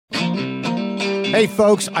Hey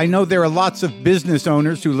folks, I know there are lots of business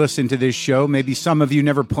owners who listen to this show. Maybe some of you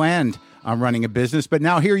never planned on running a business, but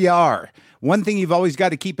now here you are. One thing you've always got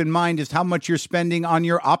to keep in mind is how much you're spending on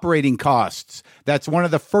your operating costs. That's one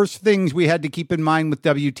of the first things we had to keep in mind with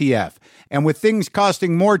WTF. And with things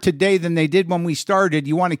costing more today than they did when we started,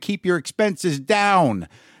 you want to keep your expenses down.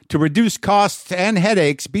 To reduce costs and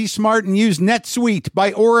headaches, be smart and use NetSuite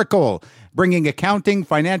by Oracle, bringing accounting,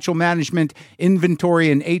 financial management,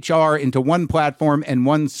 inventory, and HR into one platform and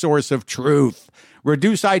one source of truth.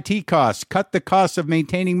 Reduce IT costs, cut the costs of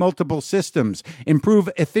maintaining multiple systems, improve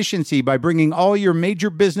efficiency by bringing all your major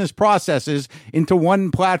business processes into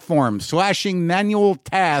one platform, slashing manual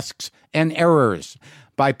tasks and errors.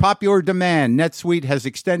 By popular demand, NetSuite has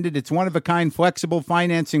extended its one-of-a-kind flexible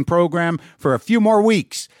financing program for a few more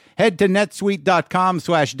weeks. Head to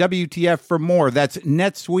netsuite.com/WTF for more. That's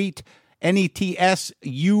NetSuite,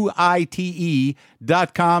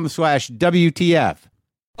 NetSuite.com/WTF.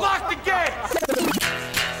 Lock the gate!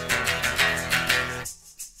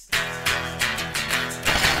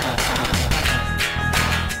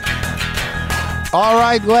 All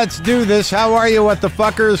right, let's do this. How are you, what the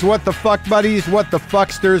fuckers, what the fuck buddies, what the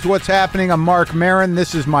fucksters? What's happening? I'm Mark Maron.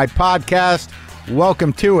 This is my podcast.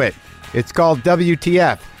 Welcome to it. It's called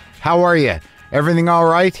WTF. How are you? Everything all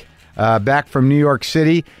right? Back from New York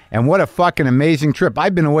City. And what a fucking amazing trip.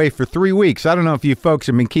 I've been away for 3 weeks. I don't know if you folks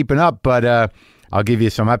have been keeping up, but I'll give you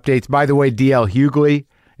some updates. By the way, DL Hughley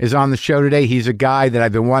is on the show today. He's a guy that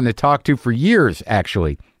I've been wanting to talk to for years,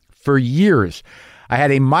 actually. For years. I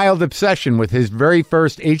had a mild obsession with his very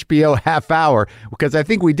first HBO half hour because I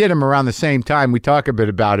think we did him around the same time. We talk a bit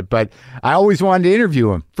about it, but I always wanted to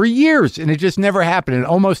interview him for years, and it just never happened. It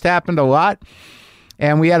almost happened a lot,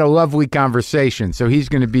 and we had a lovely conversation. So he's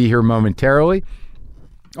going to be here momentarily.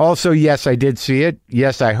 Also, yes, I did see it.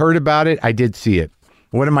 Yes, I heard about it. I did see it.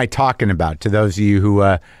 What am I talking about to those of you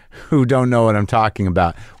who don't know what I'm talking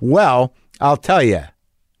about? Well, I'll tell you.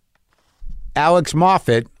 Alex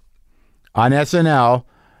Moffat on SNL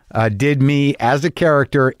did me as a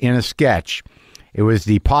character in a sketch. It was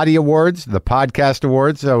the Poddy Awards, the Podcast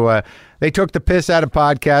Awards. So they took the piss out of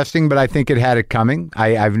podcasting, but I think it had it coming.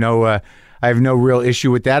 I have no real issue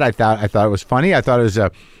with that. I thought it was funny. I thought it was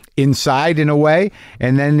inside in a way.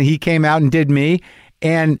 And then he came out and did me.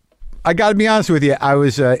 And I got to be honest with you, I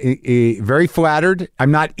was very flattered.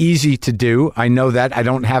 I'm not easy to do. I know that.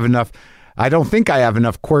 I don't think I have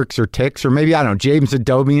enough quirks or ticks, or maybe, I don't know, James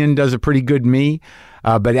Adomian does a pretty good me,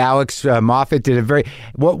 but Alex Moffat did a very,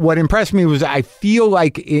 what impressed me was I feel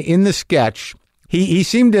like in the sketch,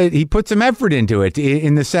 he put some effort into it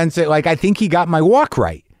in the sense that, like, I think he got my walk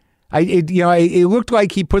right. It looked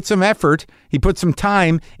like he put some effort, he put some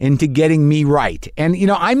time into getting me right. And,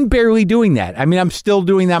 I'm barely doing that. I mean, I'm still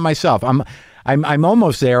doing that myself. I'm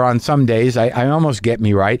almost there on some days. I almost get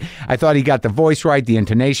me right. I thought he got the voice right, the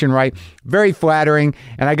intonation right. Very flattering.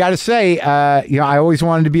 And I got to say, I always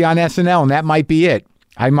wanted to be on SNL, and that might be it.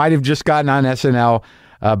 I might have just gotten on SNL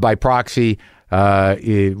by proxy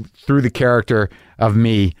through the character of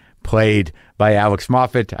me played by Alex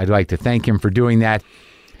Moffat. I'd like to thank him for doing that.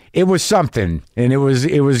 It was something, and it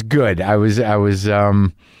was good. I was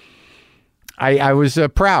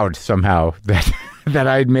proud somehow that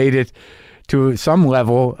I'd made it to some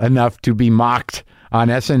level enough to be mocked on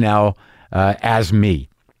SNL as me.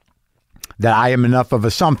 That I am enough of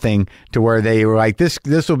a something to where they were like,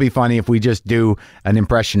 this will be funny if we just do an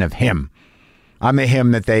impression of him. I'm a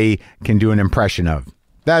him that they can do an impression of.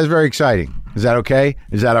 That was very exciting. Is that okay?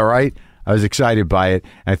 Is that all right? I was excited by it,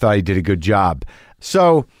 and I thought he did a good job.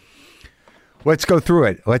 So let's go through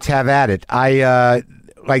it. Let's have at it. I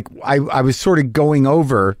was sort of going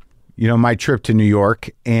over my trip to New York,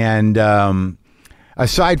 and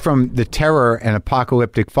aside from the terror and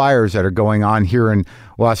apocalyptic fires that are going on here in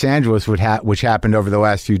Los Angeles, which happened over the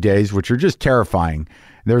last few days, which are just terrifying.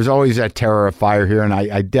 There's always that terror of fire here, and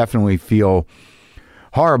I definitely feel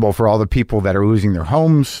horrible for all the people that are losing their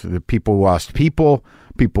homes, the people lost people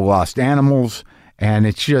lost animals, and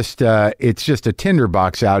it's just a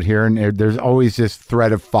tinderbox out here, and there's always this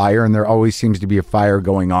threat of fire, and there always seems to be a fire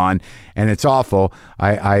going on, and it's awful.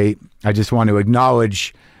 I just want to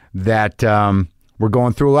acknowledge that we're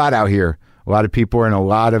going through a lot out here. A lot of people are in a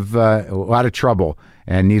lot of trouble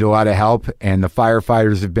and need a lot of help, and the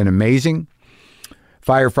firefighters have been amazing.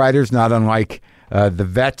 Firefighters, not unlike the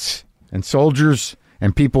vets and soldiers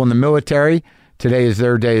and people in the military. Today is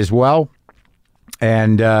their day as well,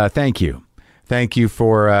 and thank you. Thank you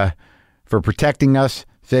for protecting us,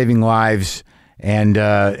 saving lives,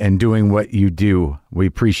 and doing what you do. We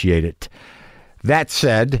appreciate it. That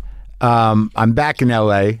said, I'm back in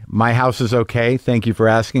LA. My house is okay. Thank you for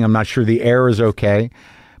asking. I'm not sure the air is okay.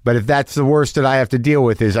 But if that's the worst that I have to deal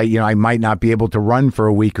with is, I might not be able to run for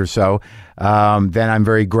a week or so, then I'm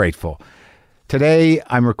very grateful. Today,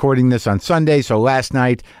 I'm recording this on Sunday, so last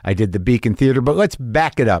night I did the Beacon Theater, but let's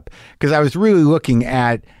back it up, because I was really looking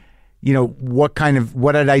at, what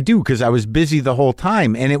did I do? Because I was busy the whole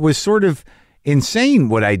time, and it was sort of insane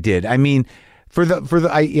what I did. I mean,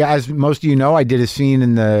 as most of you know, I did a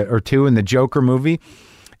scene or two in the Joker movie,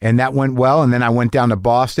 and that went well. And then I went down to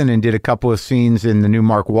Boston and did a couple of scenes in the new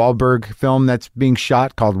Mark Wahlberg film that's being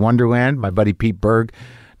shot called Wonderland. My buddy Pete Berg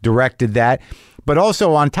directed that. But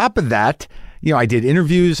also on top of that, I did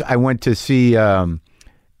interviews. I went to see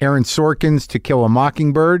Aaron Sorkin's To Kill a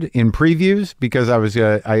Mockingbird in previews because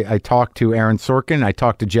I talked to Aaron Sorkin. I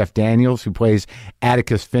talked to Jeff Daniels, who plays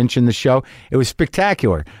Atticus Finch in the show. It was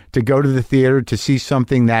spectacular to go to the theater to see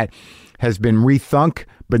something that has been rethunk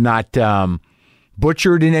but not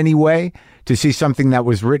butchered in any way, to see something that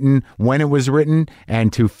was written when it was written,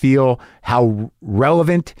 and to feel how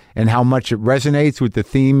relevant and how much it resonates with the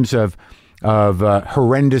themes of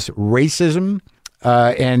horrendous racism,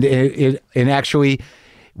 and it actually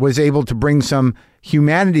was able to bring some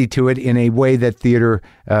humanity to it in a way that theater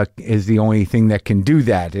is the only thing that can do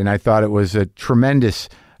that. And I thought it was a tremendous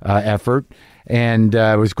effort. And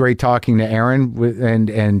it was great talking to Aaron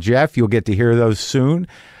and Jeff. You'll get to hear those soon.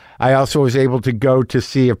 I also was able to go to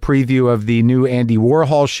see a preview of the new Andy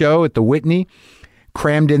Warhol show at the Whitney,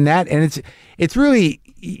 crammed in that. And it's really,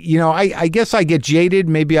 I guess I get jaded.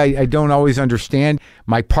 Maybe I don't always understand.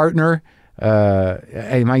 My partner,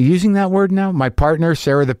 am I using that word now? My partner,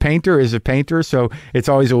 Sarah the painter, is a painter. So it's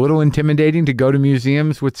always a little intimidating to go to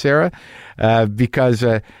museums with Sarah because,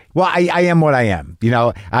 I am what I am.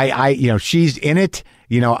 She's in it.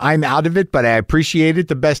 I'm out of it, but I appreciate it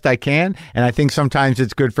the best I can. And I think sometimes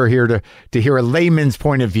it's good for here to hear a layman's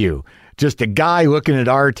point of view. Just a guy looking at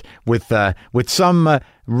art with some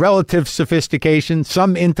relative sophistication,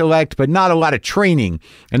 some intellect, but not a lot of training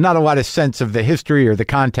and not a lot of sense of the history or the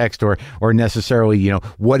context or necessarily,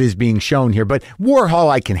 what is being shown here. But Warhol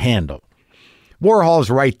I can handle. Warhol's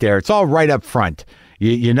right there. It's all right up front.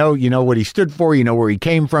 You know what he stood for, you know where he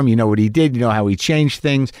came from, you know what he did, you know how he changed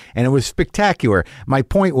things, and it was spectacular. My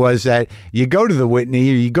point was that you go to the Whitney,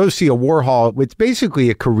 you go see a Warhol, it's basically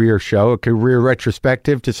a career show, a career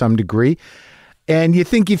retrospective to some degree, and you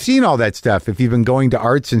think you've seen all that stuff. If you've been going to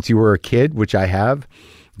art since you were a kid, which I have,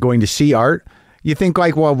 going to see art, you think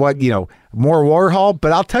like, well, what, more Warhol?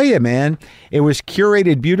 But I'll tell you, man, it was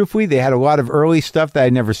curated beautifully. They had a lot of early stuff that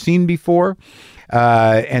I'd never seen before.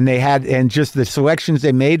 And just the selections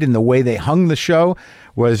they made and the way they hung the show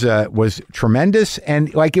was tremendous. And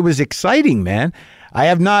it was exciting, man.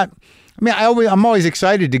 I'm always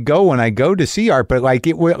excited to go when I go to see art, but I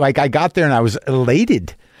got there and I was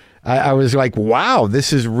elated. I was like, wow,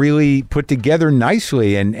 this is really put together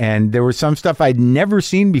nicely. And there was some stuff I'd never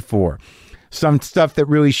seen before. Some stuff that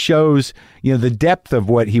really shows, the depth of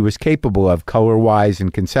what he was capable of color-wise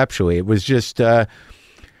and conceptually. It was just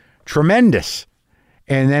tremendous.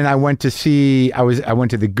 And then I went to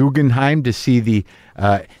the Guggenheim to see the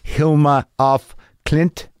Hilma af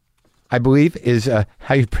Klint, I believe is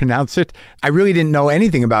how you pronounce it. I really didn't know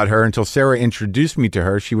anything about her until Sarah introduced me to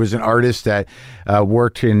her. She was an artist that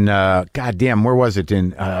worked in, where was it?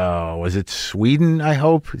 Was it Sweden, I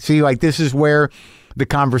hope? See, this is where the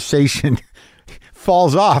conversation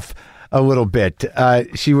falls off a little bit.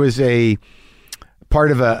 She was a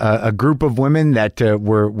part of a group of women that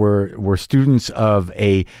were students of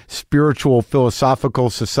a spiritual philosophical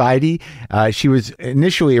society. She was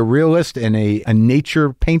initially a realist and a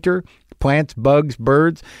nature painter, plants, bugs,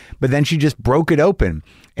 birds, but then she just broke it open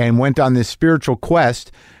and went on this spiritual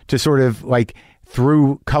quest to sort of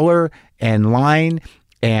through color and line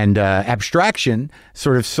and abstraction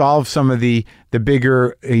sort of solve some of the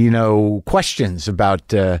bigger, questions about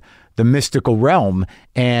the mystical realm,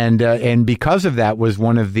 and because of that was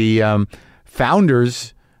one of the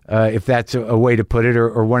founders, if that's a way to put it,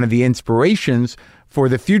 or one of the inspirations for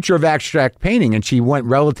the future of abstract painting. And she went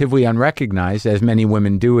relatively unrecognized, as many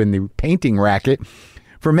women do in the painting racket,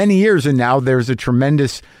 for many years. And now there's a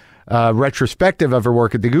tremendous retrospective of her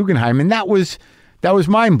work at the Guggenheim, and that was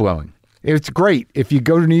mind-blowing. It's great. If you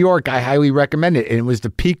go to New York, I highly recommend it. And it was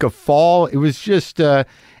the peak of fall. It was just, am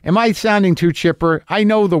I sounding too chipper? I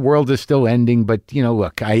know the world is still ending, but,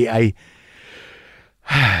 look, okay.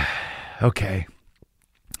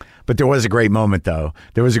 But there was a great moment, though.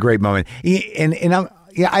 There was a great moment. And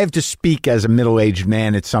I have to speak as a middle-aged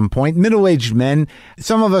man at some point. Middle-aged men,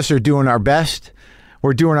 some of us are doing our best.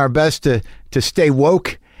 We're doing our best to stay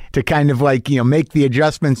woke to kind of like, make the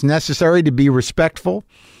adjustments necessary to be respectful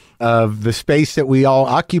of the space that we all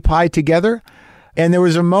occupy together. And there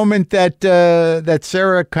was a moment that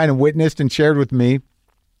Sarah kind of witnessed and shared with me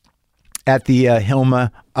at the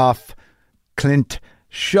Hilma af Klint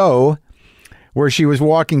show, where she was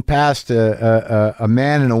walking past a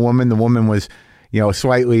man and a woman. The woman was,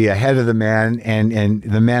 slightly ahead of the man, and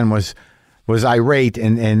the man was irate,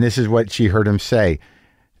 and this is what she heard him say.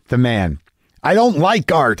 The man, "I don't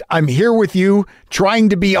like art. I'm here with you trying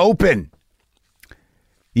to be open."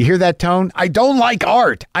 You hear that tone? "I don't like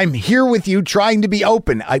art. I'm here with you trying to be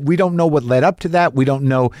open." We don't know what led up to that. We don't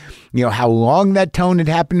know, how long that tone had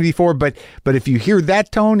happened before. But if you hear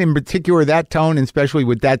that tone, in particular that tone, and especially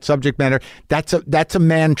with that subject matter, that's a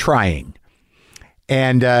man trying.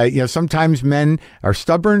 And, sometimes men are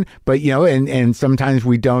stubborn, but, and sometimes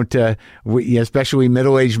we don't, especially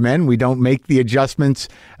middle-aged men, we don't make the adjustments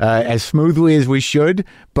as smoothly as we should.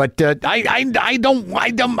 But I'm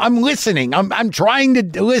listening. I'm trying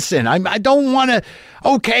to listen. I don't want to,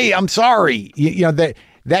 okay, I'm sorry.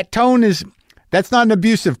 That tone that's not an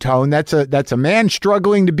abusive tone. That's a man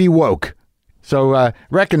struggling to be woke. So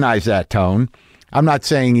recognize that tone. I'm not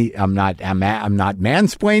saying I'm not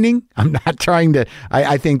mansplaining. I'm not trying to.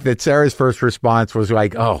 I think that Sarah's first response was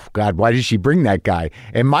like, "Oh God, why did she bring that guy?"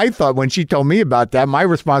 And my thought when she told me about that, my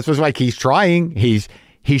response was like, "He's trying. He's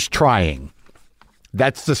trying."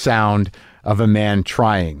 That's the sound of a man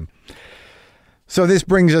trying. So this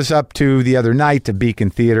brings us up to the other night to Beacon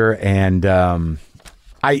Theater, and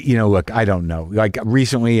look, I don't know. Like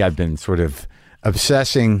recently, I've been sort of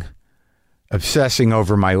obsessing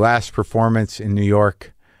over my last performance in New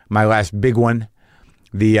York, my last big one,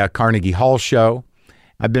 the Carnegie Hall show.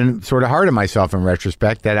 I've been sort of hard on myself in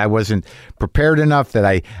retrospect that I wasn't prepared enough, that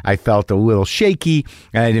I felt a little shaky,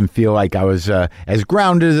 and I didn't feel like I was as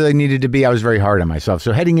grounded as I needed to be. I was very hard on myself.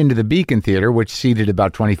 So heading into the Beacon Theater, which seated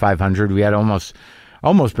about 2,500, we had almost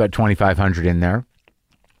about 2,500 in there,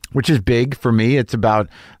 which is big for me. It's about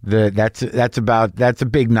that's a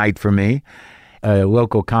big night for me. A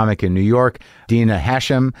local comic in New York, Dina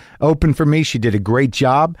Hashem, opened for me. She did a great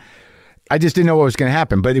job. I just didn't know what was going to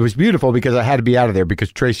happen, but it was beautiful because I had to be out of there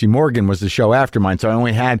because Tracy Morgan was the show after mine. So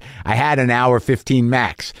I had an hour 15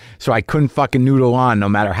 max. So I couldn't fucking noodle on no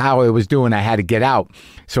matter how I was doing. I had to get out.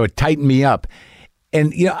 So it tightened me up.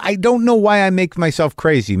 And, I don't know why I make myself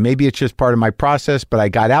crazy. Maybe it's just part of my process, but I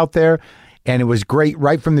got out there and it was great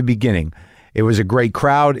right from the beginning. It was a great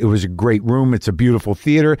crowd. It was a great room. It's a beautiful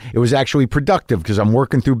theater. It was actually productive because I'm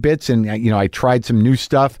working through bits and, I tried some new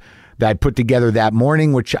stuff that I put together that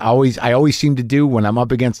morning, which I always seem to do when I'm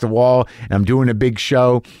up against the wall and I'm doing a big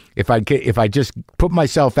show. If I just put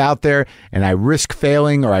myself out there and I risk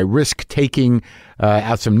failing or I risk taking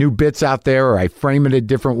out some new bits out there or I frame it a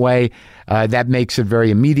different way, that makes it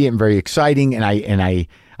very immediate and very exciting. And I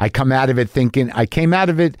came out of it thinking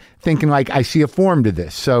like I see a form to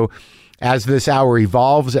this. So as this hour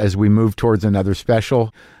evolves, as we move towards another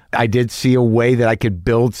special, I did see a way that I could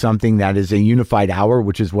build something that is a unified hour,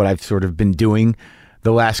 which is what I've sort of been doing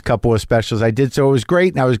the last couple of specials I did. So it was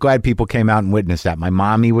great, and I was glad people came out and witnessed that. My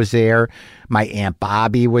mommy was there. My Aunt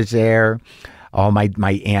Bobby was there. Oh, my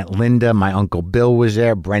Aunt Linda, my Uncle Bill was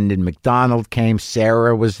there. Brendan McDonald came.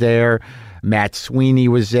 Sarah was there. Matt Sweeney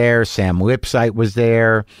was there. Sam Lipsyte was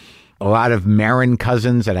there. A lot of Marin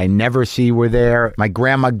cousins that I never see were there. My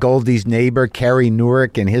grandma Goldie's neighbor, Kerry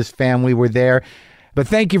Nurick, and his family were there. But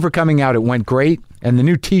thank you for coming out. It went great. And the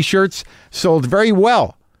new T-shirts sold very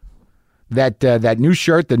well. That new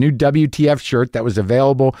shirt, the new WTF shirt that was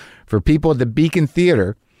available for people at the Beacon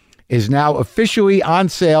Theater is now officially on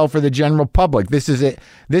sale for the general public. This is it.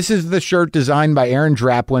 This is the shirt designed by Aaron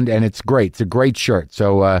Draplin, and it's great. It's a great shirt.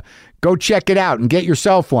 So go check it out and get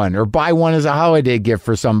yourself one or buy one as a holiday gift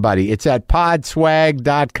for somebody. It's at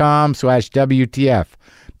podswag.com/WTF.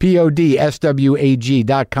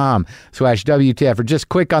 podswag.com/WTF, or just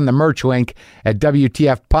click on the merch link at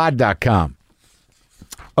WTFpod.com.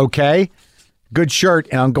 Okay? Good shirt,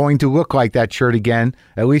 and I'm going to look like that shirt again,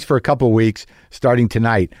 at least for a couple of weeks, starting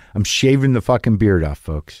tonight. I'm shaving the fucking beard off,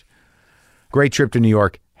 folks. Great trip to New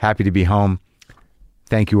York. Happy to be home.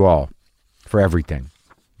 Thank you all for everything.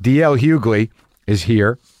 DL Hughley is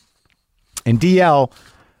here. And DL,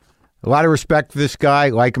 a lot of respect for this guy.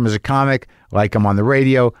 Like him as a comic, like him on the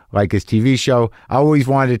radio, like his TV show. I always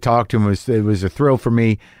wanted to talk to him. It was a thrill for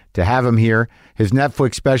me to have him here. His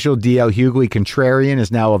Netflix special, DL Hughley Contrarian,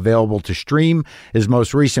 is now available to stream. His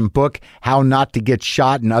most recent book, How Not to Get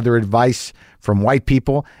Shot and Other Advice from White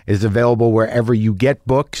People, is available wherever you get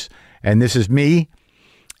books. And this is me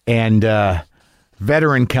and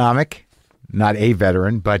veteran comic, not a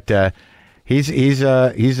veteran, but He's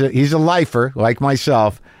a lifer like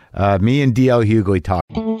myself. Me and D.L. Hughley talk.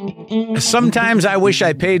 Sometimes I wish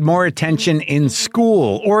I paid more attention in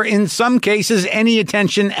school, or in some cases, any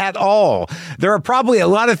attention at all. There are probably a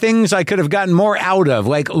lot of things I could have gotten more out of,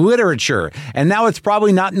 like literature, and now it's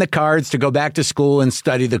probably not in the cards to go back to school and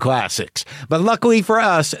study the classics. But luckily for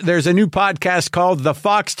us, there's a new podcast called The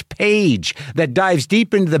Foxed Page that dives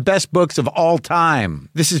deep into the best books of all time.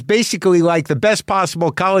 This is basically like the best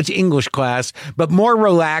possible college English class, but more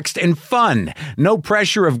relaxed and fun. No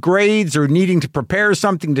pressure of grades or needing to prepare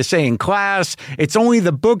something to say in class. It's only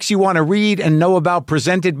the books you want to read and know about,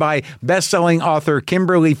 presented by best-selling author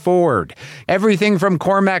Kimberly Ford. Everything from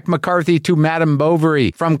Cormac McCarthy to Madame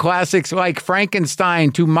Bovary, from classics like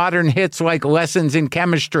Frankenstein to modern hits like Lessons in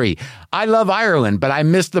Chemistry. I love Ireland, but I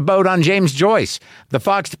missed the boat on James Joyce. The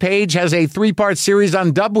Foxed Page has a 3-part series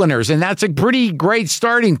on Dubliners, and that's a pretty great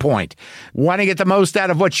starting point. Want to get the most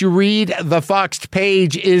out of what you read? The Foxed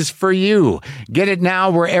Page is for you. Get it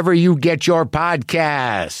now wherever you get your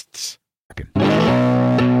podcasts.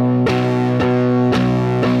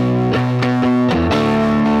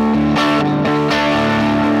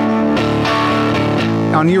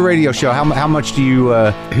 On your radio show, how much do you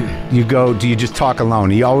you go? Do you just talk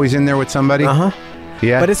alone? Are you always in there with somebody?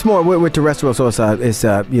 Yeah, but it's more with terrestrial. So it's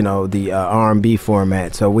the R&B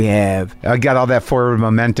format. So we have I got all that forward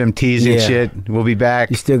momentum teasing shit. We'll be back.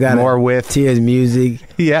 You still got more with Tears music.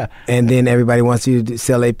 Yeah, and then everybody wants you to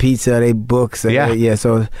sell their pizza, their books. So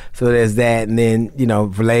there's that, and then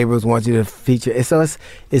for labels want you to feature.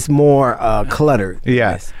 It's more cluttered. Yeah.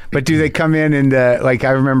 Yes. But do they come in and I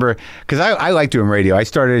remember, because I like doing radio. I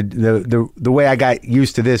started the way I got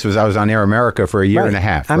used to this was I was on Air America for a year and a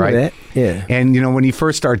half, right? That. Yeah. And when you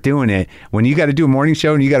first start doing it, when you got to do a morning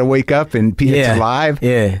show and you got to wake up and it's live,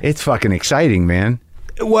 it's fucking exciting, man.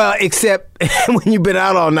 Well, except when you've been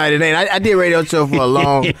out all night. It ain't. I did radio show for a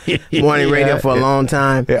long morning radio for a long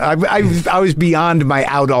time. Yeah, I was beyond my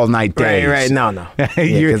out all night days. Right. No.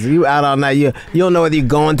 Because you out all night, you don't know whether you're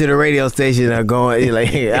going to the radio station or going. You're like,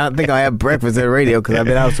 hey, I don't think I'll have breakfast at the radio because I've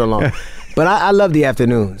been out so long. But I love the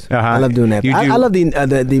afternoons. I love doing that. I love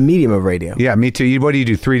the medium of radio. Yeah, me too. What do you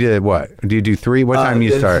do? 3 to what? Do you do 3? What time do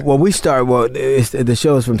you start? Well, we start. The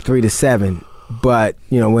show is from 3 to 7. But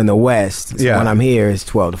we're in the West. So when I'm here, it's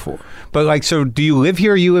 12 to 4. But so do you live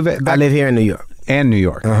here? Or you live? I live here in New York. And New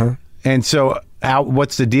York. And so,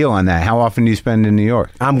 what's the deal on that? How often do you spend in New York?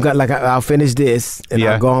 I'll finish this and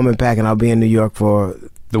I'll go home and pack, and I'll be in New York for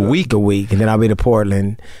the week, and then I'll be to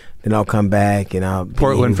Portland. Then I'll come back and I'll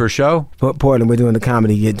Portland for a show? Portland, we're doing the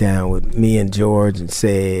comedy Get Down with me and George and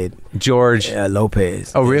Sid. George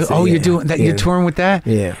Lopez. Oh, really? You're doing that? You're touring with that?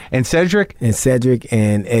 Yeah. And Cedric? And Cedric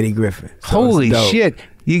and Eddie Griffin. So holy shit.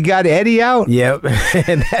 You got Eddie out? Yep.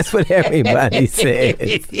 And that's what everybody said.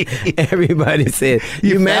 Everybody said.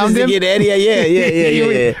 You managed to get Eddie?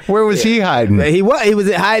 Yeah. Where was he hiding? He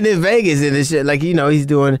was hiding in Vegas and this shit. Like, he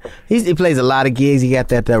plays a lot of gigs. He got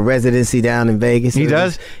that residency down in Vegas. He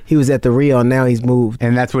does? He was at the Rio, now he's moved.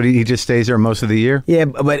 And that's what he just stays there most of the year? Yeah,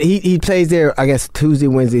 but he plays there, I guess, Tuesday,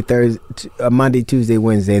 Wednesday, Thursday, Monday, Tuesday,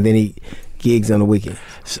 Wednesday, and then he gigs on the weekend.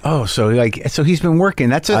 Oh, so he's been working.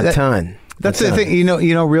 That's a ton. That's the thing you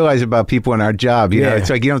don't realize about people in our job. You know, it's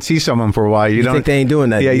like you don't see someone for a while. You don't think they ain't doing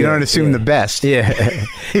that. Yeah, you don't assume the best. Yeah,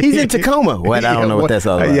 he's in Tacoma. What? I don't know what that's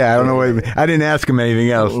all about. Yeah, I don't know. I didn't ask him anything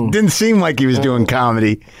else. Didn't seem like he was doing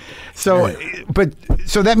comedy. So,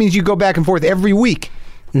 so that means you go back and forth every week.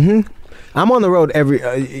 Mm-hmm. I'm on the road every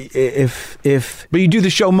But you do the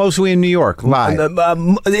show mostly in New York live.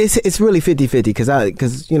 It's really 50-50 because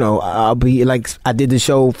I'll be like, I did the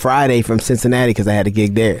show Friday from Cincinnati because I had a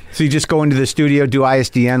gig there. So you just go into the studio, do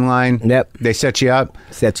ISDN line. Yep. They set you up.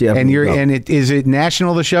 And is it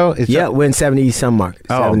national, the show? We're in 70 some markets.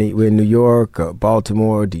 70. We're in New York,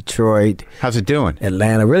 Baltimore, Detroit. How's it doing?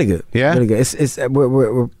 Atlanta, really good. Yeah, really good.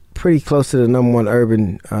 We're pretty close to the #1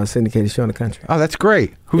 urban syndicated show in the country. Oh, that's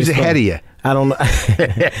great. Who's ahead of you? I don't know.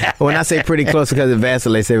 When I say pretty close, because it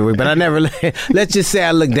vacillates every week. But I never. Let's just say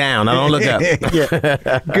I look down. I don't look up.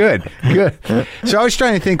 Good. So I was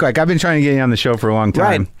trying to think. I've been trying to get you on the show for a long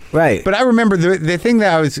time. Right. But I remember the thing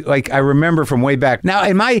that I remember from way back. Now,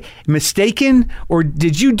 am I mistaken, or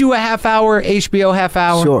did you do a half hour HBO half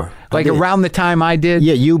hour? Sure. Around the time I did.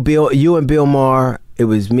 Yeah, you and Bill Maher. It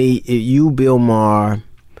was me. You, Bill Maher.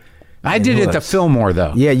 I did it at the Fillmore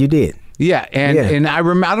though. Yeah, you did. Yeah, and I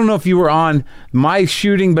don't know if you were on my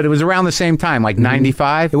shooting, but it was around the same time, like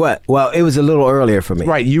 95. What? Well, it was a little earlier for me.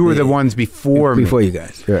 Right, you were the ones before me. Before you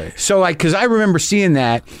guys. Right. So because I remember seeing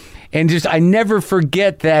that, and I never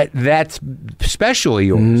forget that especially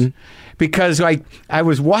yours. Because like I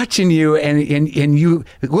was watching you and you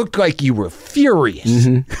looked like you were furious.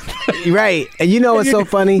 Right. And you know what's so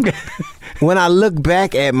funny? When I look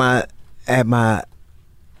back at my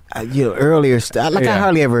earlier stuff, like I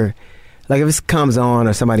hardly ever, like if this comes on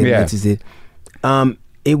or somebody mentions it,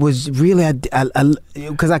 it was really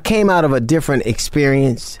because I came out of a different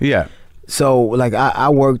experience. Yeah. So like I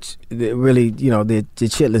worked really, the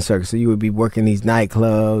Chitlin Circus. So you would be working these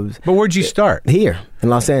nightclubs. But where'd you start? Here in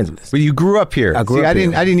Los Angeles. But you grew up here. I grew up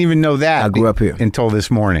here. I didn't even know that. I grew up here until this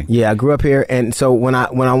morning. Yeah, I grew up here, and so when I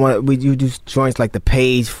you do joints like the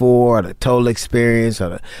Page 4 or the Total Experience or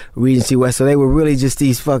the Regency West. So they were really just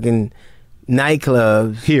these fucking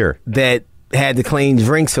nightclubs here that had to clean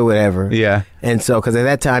drinks or whatever. Yeah. And so because at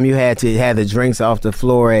that time you had to have the drinks off the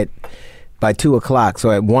floor by 2:00, so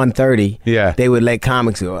at 1:30, they would let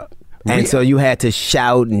comics go up, and so you had to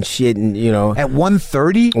shout and shit, and at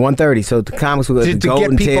 1:30. 1:30, so the comics would go to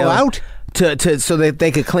get people out so that they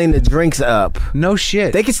could clean the drinks up. No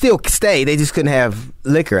shit. They could still stay. They just couldn't have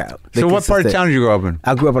liquor out. So what part of town did you grow up in?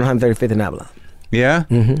 I grew up on 135th and Avalon. Yeah?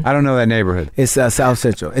 I don't know that neighborhood. It's South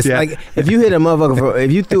Central. It's like if you hit a motherfucker,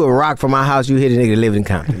 if you threw a rock from my house, you hit a nigga that lived in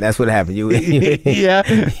Compton. That's what happened. Yeah.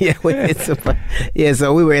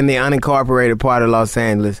 So we were in the unincorporated part of Los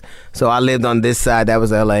Angeles. So I lived on this side, that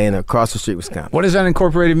was LA, and across the street was Compton. What does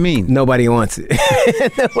unincorporated mean? Nobody wants it.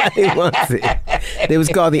 Nobody wants it. It was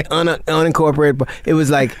called the unincorporated.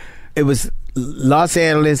 It was Los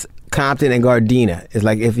Angeles, Compton, and Gardena. It's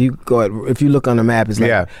like if you look on the map, it's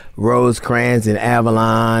like Rosecrans and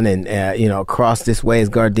Avalon, and across this way is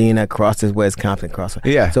Gardena, across this way is Compton, So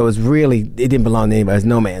it didn't belong to anybody. It's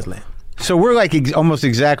no man's land. So we're like almost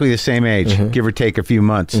exactly the same age, give or take a few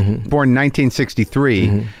months. Born in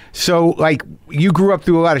 1963. So like you grew up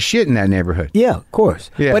through a lot of shit in that neighborhood. Yeah, of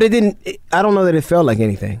course. Yeah. But I don't know that it felt like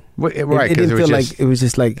anything. Right. It didn't feel like it was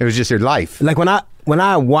just like it was just your life. Like when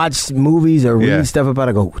I watch movies or read stuff about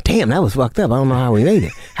it, I go, damn, that was fucked up. I don't know how we made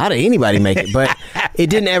it. How did anybody make it? But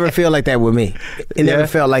it didn't ever feel like that with me. It never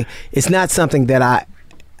felt like, it's not something that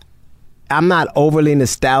I'm not overly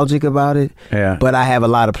nostalgic about it, but I have a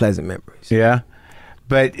lot of pleasant memories. Yeah.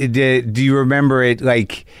 But do you remember it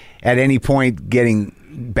like at any point getting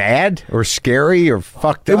bad or scary or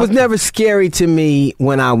fucked up? It was never scary to me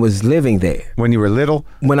when I was living there. When you were little?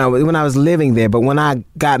 When I was living there, but when I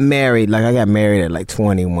got married, like I got married at like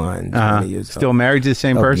 21, 20 years old. Still married to the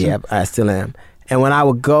same person? Yeah, I still am. And when I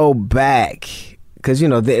would go back, because you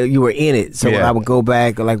were in it, so when I would go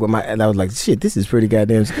back, like and I was like, shit, this is pretty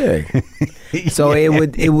goddamn scary. So it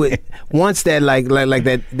would once that like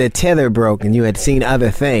that tether broke and you had seen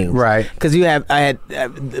other things, right? Because I had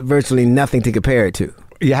virtually nothing to compare it to.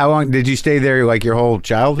 Yeah, how long did you stay there? Like your whole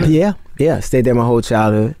childhood? Yeah, stayed there my whole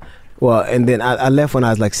childhood. Well, and then I left when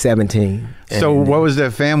I was like 17. So what was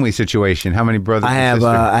the family situation? How many brothers? I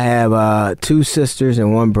have 2 sisters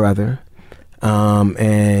and 1 brother.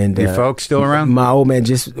 And your folks still around? My old man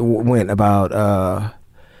just went about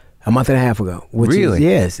a month and a half ago. Really?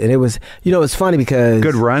 Yes, and it was. It's funny because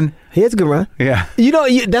good run. He has a good run. Yeah.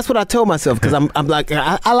 That's what I told myself because I'm like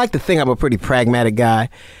I like to think I'm a pretty pragmatic guy.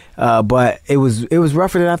 But it was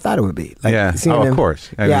rougher than I thought it would be. Like, of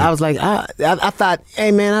course. I was like, I thought,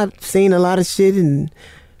 hey man, I've seen a lot of shit and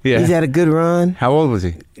he's had a good run. How old was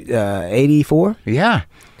he? 84. Yeah,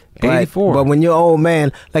 84. But when you're old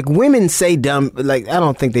man, like women say dumb, like I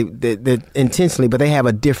don't think they intentionally, but they have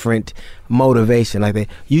a different motivation. Like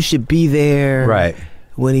you should be there, right?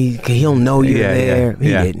 When he'll know you're there. He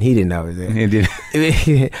didn't know I was there. He did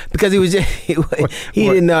because he was just he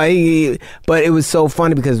didn't know. But it was so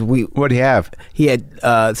funny because what did he have? He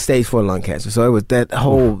had stage 4 lung cancer. So it was that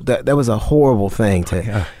whole that was a horrible thing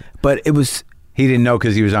to. But it was. He didn't know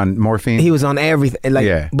because he was on morphine? He was on everything.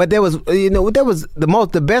 But there was,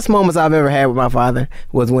 the best moments I've ever had with my father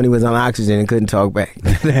was when he was on oxygen and couldn't talk back.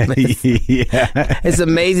 It's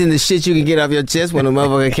amazing the shit you can get off your chest when a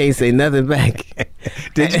motherfucker can't say nothing back.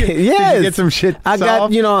 Did you? Yes. Did you get some shit I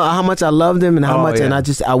got, how much I loved him and how much, and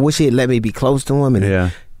I wish he'd let me be close to him.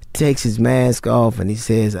 And takes his mask off and he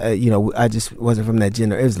says, I just wasn't from that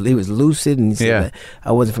generation. He was lucid and he said,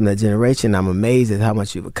 I wasn't from that generation. I'm amazed at how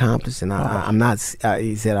much you've accomplished, and I'm not.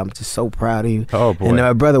 He said, I'm just so proud of you. Oh boy! And then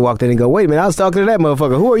my brother walked in and go, wait a minute, I was talking to that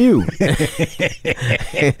motherfucker. Who are you?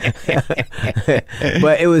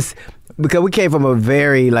 But it was because we came from a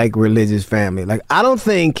very religious family. I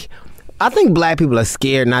think black people are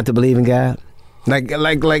scared not to believe in God.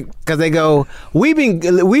 Because they go, we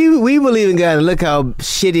believe in God, and look how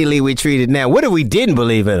shittily we treated now. What if we didn't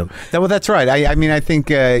believe in Him? Well, that's right. I mean, I think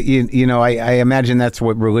I imagine that's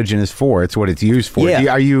what religion is for. It's what it's used for.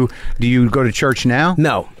 Yeah. Do you go to church now?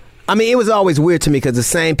 No. I mean, it was always weird to me because the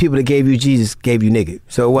same people that gave you Jesus gave you nigga.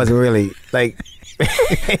 So it wasn't really like...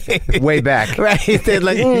 way back, right? They're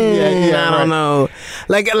like, I don't know,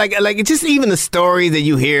 like just even the stories that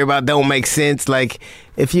you hear about don't make sense. Like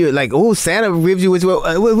if you like, oh, Santa gives you what do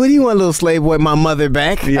you want, little slave boy? My mother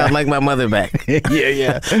back. Yeah. I'd like my mother back.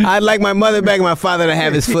 yeah. I'd like my mother back and my father to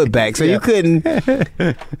have his foot back. So you couldn't.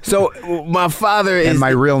 So my father is, and my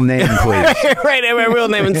real name, please. right, and my real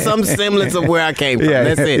name and some semblance of where I came from.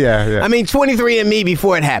 That's it. Yeah. I mean, 23andMe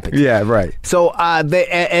before it happened. Yeah, right. So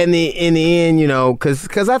in the end, you know,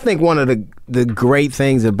 because I think one of the great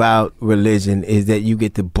things about religion is that you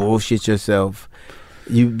get to bullshit yourself.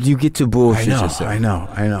 You get to bullshit yourself. I know.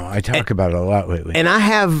 I talk about it a lot lately. And I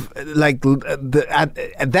have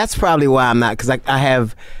that's probably why I'm not, because I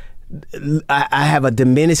have a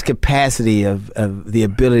diminished capacity of the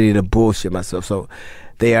ability to bullshit myself. So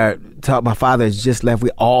my father has just left. We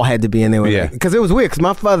all had to be in there with me. Because it was weird,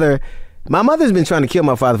 because my mother's been trying to kill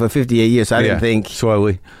my father for 58 years, so I didn't think...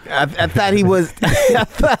 Slowly. I thought he was...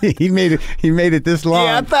 he made it this long.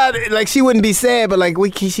 Yeah, I thought, like, she wouldn't be sad, but, like,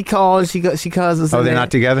 she calls us... Oh, they're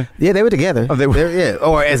not together? Yeah, they were together. Oh, they were? Yeah,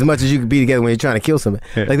 or as much as you could be together when you're trying to kill somebody.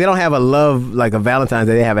 Yeah. Like, they don't have a love, like a Valentine's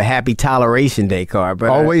Day. They have a Happy Toleration Day card.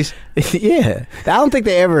 But always? Yeah. I don't think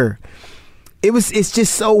they ever... It's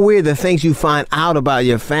just so weird, the things you find out about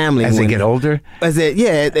your family as they get older. And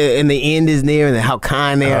the end is near, and how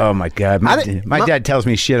kind they are. Oh my God, my dad tells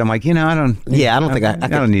me shit. I'm like, I don't. Yeah, I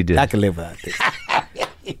don't need to. I can live without this.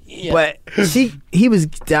 But he was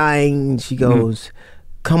dying. She goes,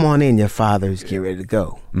 "Come on in, your father's getting ready to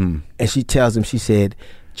go." And she tells him, she said,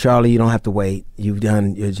 "Charlie, you don't have to wait. You've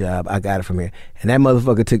done your job. I got it from here." And that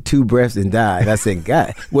motherfucker took 2 breaths and died. I said,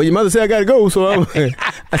 "God, well, your mother said I got to go." So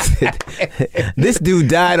I said, "This dude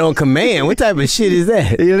died on command. What type of shit is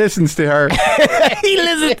that?" He listens to her. He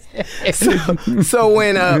listens. So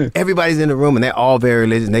when everybody's in the room and they're all very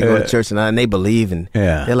religious, and they go to church and they believe, and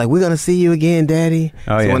they're like, "We're going to see you again, Daddy."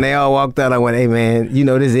 So when they all walked out, I went, "Hey, man, you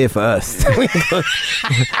know this is it for us.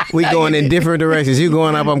 We going in different directions. You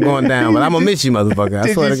going up, I'm going down. But I'm going to miss you, motherfucker.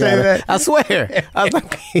 I swear to God. That? I swear." I was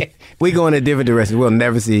like, we going in different directions. We'll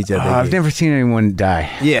never see each other again. I've never seen anyone die.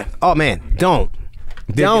 Yeah. Oh, man. Don't.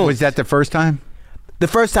 Was that the first time? The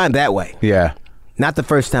first time that way. Yeah. Not the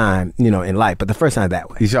first time, in life, but the first time that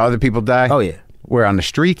way. You saw other people die? Oh, yeah. Where, on the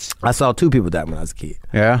streets? I saw 2 people die when I was a kid.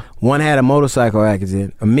 Yeah? One had a motorcycle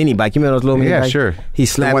accident, a mini bike. You remember those little mini bikes? Yeah, sure. He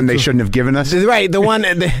slapped the one they shouldn't have given us? Right, the one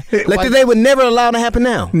that they would never allow to happen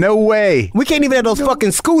now. No way. We can't even have those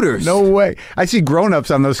fucking scooters. No way. I see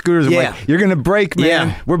grown-ups on those scooters. I'm like, you're going to break, man.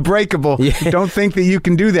 Yeah. We're breakable. Yeah. Don't think that you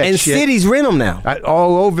can do that and shit. And cities rent them now.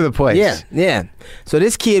 All over the place. Yeah. So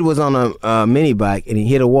this kid was on a mini bike, and he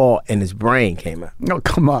hit a wall, and his brain came out. No,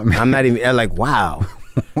 come on, man. I'm like, wow.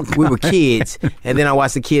 We were kids, and then I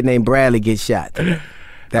watched a kid named Bradley get shot.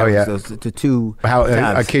 That was the 2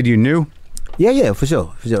 times. A kid you knew? Yeah, for sure.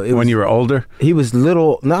 When you were older? He was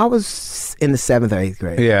little. No, I was in the 7th or 8th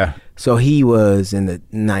grade. Yeah. So he was in the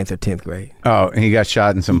 9th or 10th grade. Oh, and he got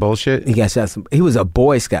shot in some bullshit? He got shot. He was a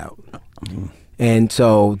Boy Scout. And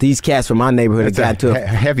so these cats from my neighborhood got to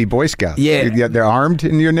heavy Boy Scout. Yeah, they're armed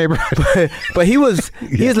in your neighborhood. but he was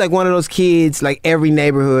like one of those kids. Like every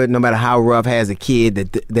neighborhood, no matter how rough, has a kid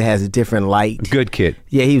that has a different light. Good kid.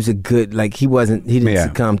 Yeah, he was a good. Like he didn't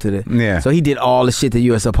succumb to the. Yeah. So he did all the shit that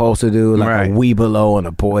you were supposed to do, like a Weebelo and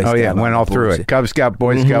a Boy Scout. Oh yeah, went all through it. Cub Scout,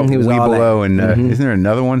 Boy Scout, Weebelo, and isn't there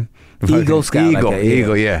another one? Eagle Scout.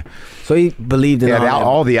 Eagle, yeah. So he believed in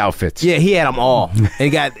all the outfits. Yeah, he had them all.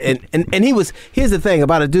 And he was, here's the thing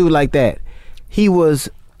about a dude like that. He was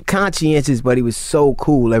conscientious, but he was so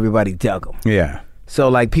cool, everybody dug him. Yeah. So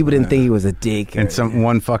like people didn't think he was a dick. And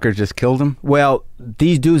one fucker just killed him? Well,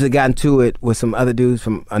 these dudes had gotten to it with some other dudes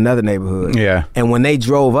from another neighborhood. Yeah. And when they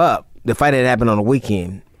drove up, the fight had happened on a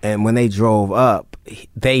weekend. And when they drove up,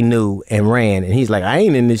 they knew and ran. And he's like, I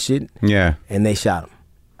ain't in this shit. Yeah. And they shot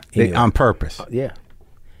him. On purpose. Yeah.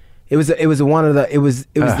 It was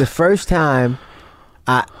the first time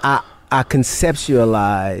I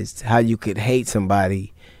conceptualized how you could hate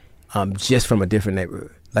somebody just from a different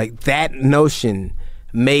neighborhood. Like that notion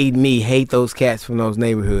made me hate those cats from those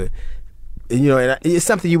neighborhoods. And it's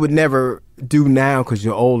something you would never do now because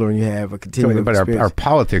you're older and you have a continuing experience. But our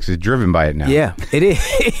politics is driven by it now. Yeah, it is.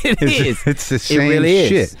 It's the same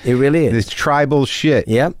shit. It really is. This tribal shit.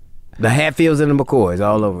 Yep. The Hatfields and the McCoys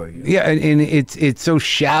all over you. Yeah, and it's so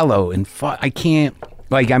shallow and I can't.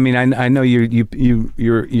 Like, I mean, I know you're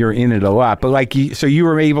in it a lot, but like, so you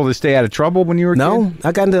were able to stay out of trouble when you were a kid? No,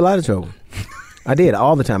 I got into a lot of trouble. I did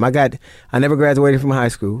all the time. I never graduated from high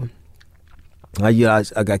school. I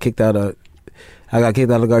got kicked out of. I got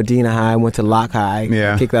kicked out of Gardena High, went to Locke High,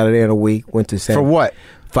 kicked out of there in a week, went to For what?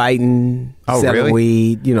 Fighting, selling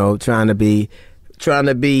weed, trying to be,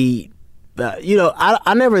 I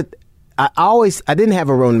didn't have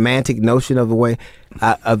a romantic notion of the way,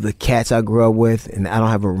 of the cats I grew up with, and I don't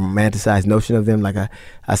have a romanticized notion of them, like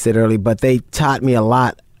I said earlier, but they taught me a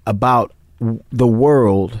lot about the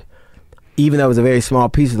world, even though it was a very small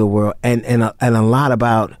piece of the world, and a lot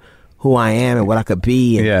about who I am and what I could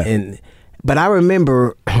be. But I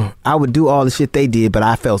remember I would do all the shit they did, but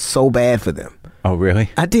I felt so bad for them. Oh, really?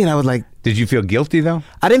 I did. I was like... Did you feel guilty, though?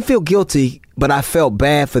 I didn't feel guilty, but I felt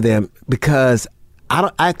bad for them because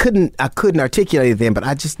I couldn't articulate it then, but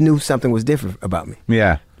I just knew something was different about me.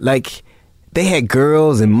 Yeah. Like, they had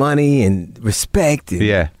girls and money and respect.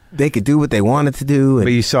 And they could do what they wanted to do.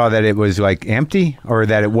 But you saw that it was, like, empty? Or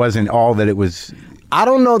that it wasn't all that it was... I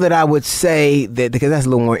don't know that I would say that, because that's a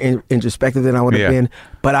little more introspective than I would have been,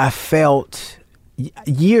 but I felt...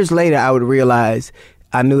 Years later, I would realize...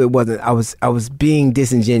 I knew it wasn't. I was being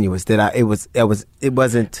disingenuous. It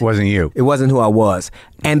wasn't you. It wasn't who I was,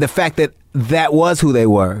 and the fact that was who they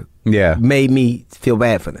were. Made me feel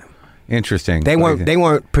bad for them. Interesting. They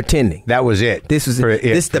weren't pretending. That was it. This is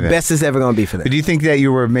the best it's ever going to be for them. But do you think that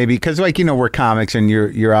you were maybe, because we're comics and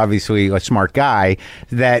you're obviously a smart guy,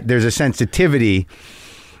 that there's a sensitivity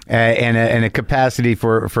and a capacity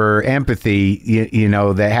for empathy,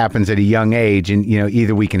 that happens at a young age, and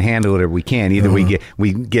either we can handle it or we can't. Either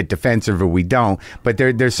we get defensive or we don't. But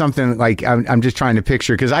there's something like I'm just trying to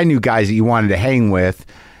picture, because I knew guys that you wanted to hang with,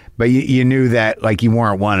 but you knew that like you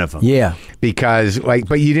weren't one of them. Yeah. Because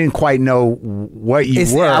but you didn't quite know what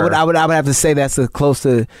you were. I would have to say that's a close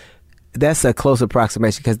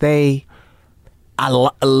approximation, because I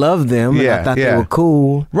loved them and I thought they were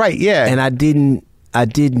cool. Right. Yeah. And I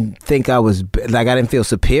didn't think I was I didn't feel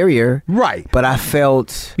superior, right? But I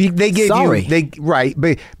felt they gave sorry.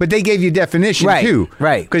 But they gave you definition too,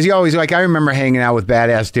 right? Because you always I remember hanging out with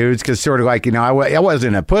badass dudes, because sort of I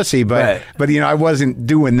wasn't a pussy, but I wasn't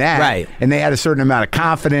doing that, right? And they had a certain amount of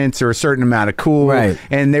confidence or a certain amount of cool, right?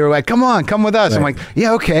 And they were like, "Come on, come with us." Right. I'm like,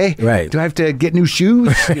 "Yeah, okay, right." Do I have to get new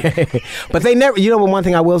shoes? But they never. One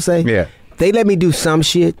thing I will say, they let me do some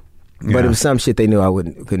shit, but it was some shit they knew I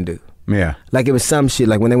couldn't do. Yeah. Like it was some shit,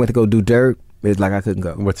 like when they went to go do dirt, it's like I couldn't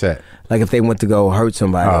go. What's that? Like if they went to go hurt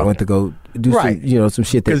somebody, I went to go do some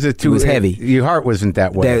shit that was heavy. Your heart wasn't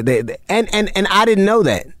that way. And I didn't know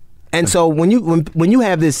that. And so when you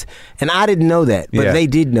have this, and I didn't know that, but they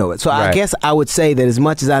did know it. So I guess I would say that as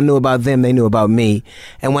much as I knew about them, they knew about me.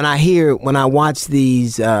 And when I watch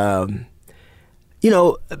these, if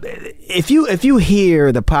you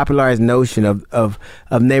hear the popularized notion of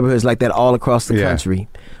neighborhoods like that all across the country,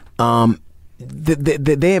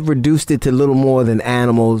 they have reduced it to little more than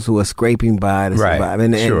animals who are scraping by to survive.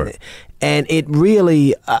 And it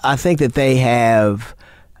really, I think that they have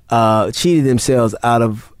cheated themselves out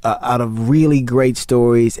of really great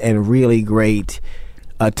stories and really great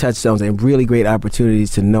touchstones and really great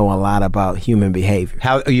opportunities to know a lot about human behavior.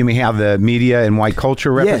 How you mean how the media and white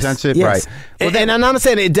culture represents it? Yes. Right. Well, and I'm not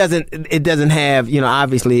saying it doesn't have,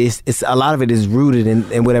 obviously it's a lot of it is rooted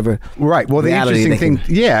in whatever. Right. Well, the interesting thing,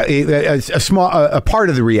 a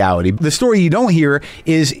part of the reality. The story you don't hear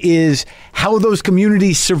is how those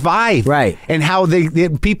communities survive, right? And how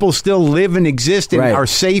the people still live and exist and are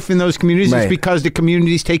safe in those communities. It's because the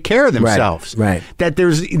communities take care of themselves. Right. That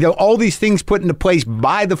there's all these things put into place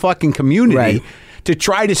by the fucking community to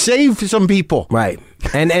try to save some people. Right.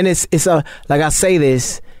 And it's like I say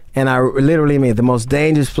this, and I literally mean the most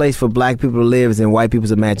dangerous place for black people to live is in white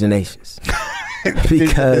people's imaginations.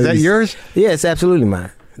 Because is that yours? Yeah, it's absolutely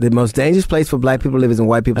mine. The most dangerous place for black people to live is in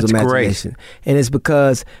white people's imagination. Great. And it's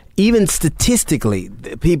because even statistically,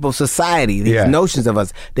 society, these notions of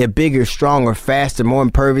us, they're bigger, stronger, faster, more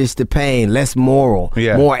impervious to pain, less moral,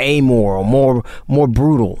 more amoral, more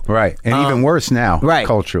brutal. Right. And even worse now,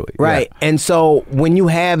 culturally. Right. Yeah. And so when you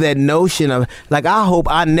have that notion of, like, I hope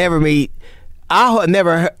I never meet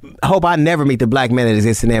the black man that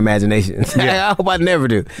exists in their imagination. I hope I never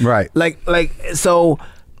do. Right. So...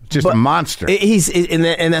 Just a monster.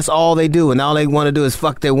 And that's all they do, and all they want to do is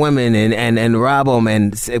fuck their women and rob them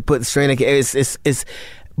and put strain.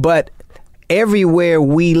 But everywhere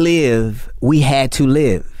we live, we had to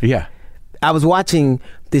live. Yeah. I was watching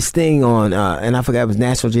this thing on, and I forgot, it was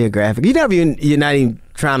National Geographic. You're not even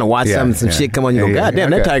trying to watch some shit come on. You go, God damn,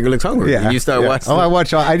 that tiger looks hungry. Yeah. And you start watching. Oh, I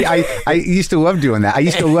watch. I used to love doing that. I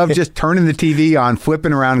used to love just turning the TV on,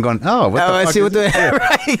 flipping around, and going, oh, what the fuck is this?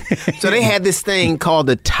 Right. So they had this thing called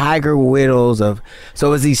the Tiger Widows so it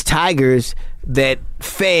was these tigers that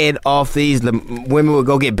fed off these. The women would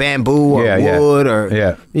go get bamboo or wood or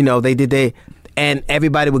they did. And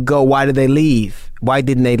everybody would go, why did they leave? Why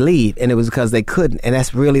didn't they leave? And it was because they couldn't. And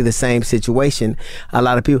that's really the same situation. A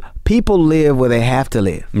lot of people live where they have to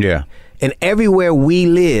live. Yeah. And everywhere we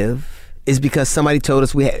live is because somebody told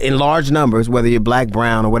us we had, in large numbers, whether you're black,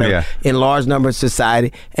 brown, or whatever, in large numbers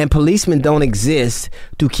society. And policemen don't exist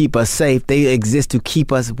to keep us safe. They exist to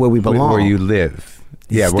keep us where we belong. Where you live.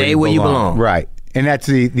 Yeah, Stay where you belong. Right. And that's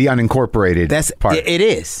the unincorporated part. It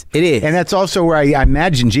is. It is. And that's also where I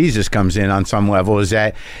imagine Jesus comes in on some level, is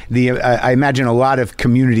that I imagine a lot of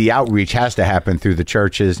community outreach has to happen through the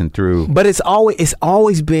churches and through... But it's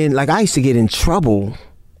always been, like, I used to get in trouble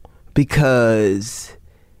because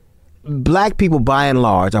black people, by and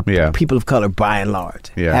large, people of color, by and large,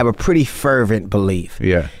 have a pretty fervent belief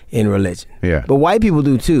in religion. Yeah. But white people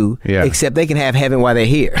do too, except they can have heaven while they're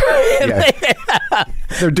here.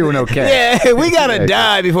 They're doing okay. Yeah, we gotta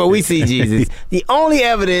die before we see Jesus. The only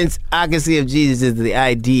evidence I can see of Jesus is the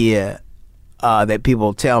idea that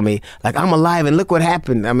people tell me, like, I'm alive and look what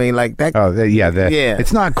happened. I mean, like that. Oh,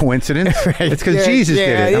 it's not coincidence. It's because Jesus did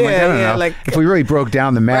it. I'm like, I don't know. Like, if we really broke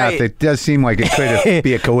down the math, it does seem like it could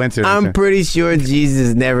be a coincidence. I'm pretty sure Jesus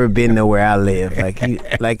has never been to where I live.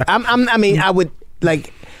 I would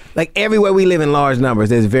everywhere we live in large numbers,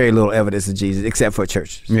 there's very little evidence of Jesus except for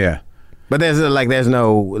churches. Yeah. But there's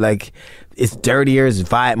no it's dirtier, it's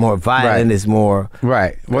more violent, it's more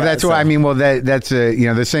right. Well, that's why I mean. Well, that's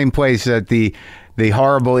the same place that the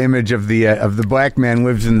horrible image of the black man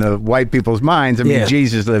lives in the white people's minds. I mean,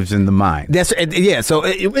 Jesus lives in the mind. That's So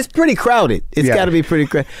it's pretty crowded. It's got to be pretty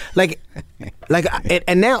crowded.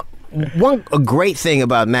 And now a great thing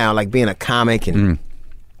about now, like being a comic and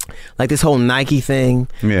like this whole Nike thing.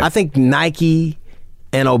 Yeah. I think Nike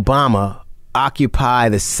and Obama occupy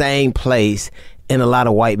the same place in a lot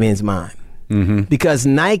of white men's mind, because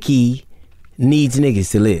Nike needs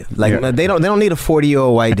niggas to live. Like they don't need a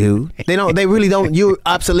 40-year-old white dude. They really don't. You're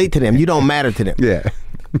obsolete to them. You don't matter to them. Yeah.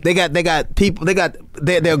 They got people.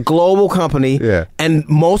 They're a global company. Yeah. And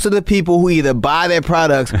most of the people who either buy their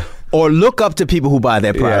products or look up to people who buy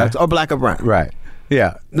their products are black or brown. Right.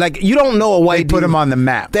 Yeah. Like, you don't know a white dude. They put them on the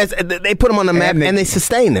map. They put them on the map and they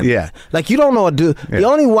sustain them. Yeah. Like, you don't know a dude. Yeah. The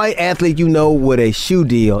only white athlete you know with a shoe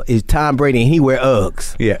deal is Tom Brady, and he wear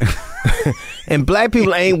Uggs. Yeah. And black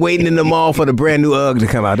people ain't waiting in the mall for the brand new Ugg to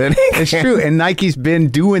come out. It's true. And Nike's been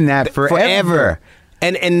doing that forever.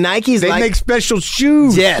 And Nike's they make special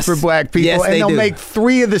shoes for black people, and they'll make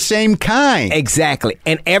 3 of the same kind. Exactly,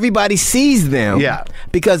 and everybody sees them. Yeah,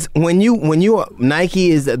 because when Nike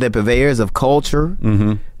is the purveyors of culture.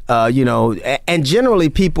 And generally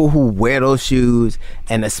people who wear those shoes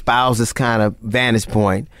and espouse this kind of vantage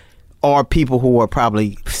point are people who are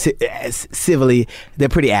probably civilly, they're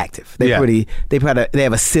pretty active. They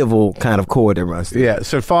have a civil kind of core that runs through. Yeah.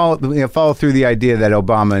 So follow through the idea that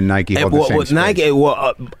Obama and Nike hold the same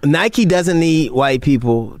space. Nike doesn't need white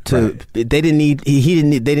people to. Right. They didn't need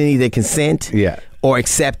their consent. Yeah. Or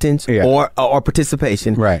acceptance, or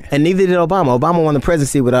participation, right? And neither did Obama. Obama won the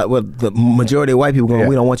presidency with the majority of white people going,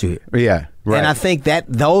 "We don't want you here." Yeah, right. And I think that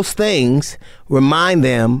those things remind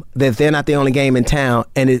them that they're not the only game in town,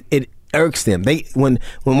 and it irks them. When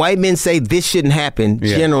white men say this shouldn't happen,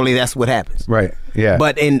 generally that's what happens. Right. Yeah.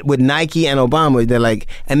 But with Nike and Obama, they're like,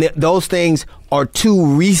 and those things are too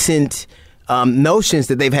recent. Notions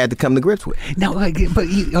that they've had to come to grips with. Now,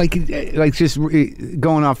 just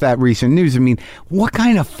going off that recent news, I mean, what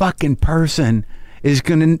kind of fucking person is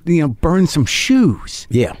going to, burn some shoes?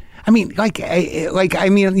 Yeah. I mean,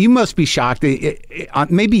 you must be shocked.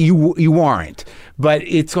 Maybe you aren't, but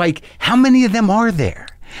it's like, how many of them are there?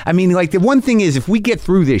 I mean, like, the one thing is, if we get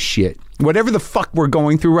through this shit, whatever the fuck we're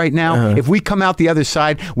going through right now, if we come out the other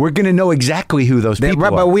side, we're going to know exactly who those people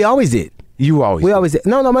are. But we always did. You always we always did.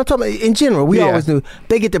 No, I'm talking about in general. We always knew.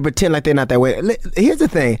 They get to pretend like they're not that way. Here's the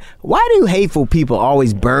thing. Why do hateful people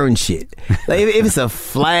always burn shit? Like if it's a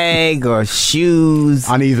flag or shoes.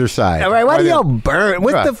 On either side. All right, why do y'all burn?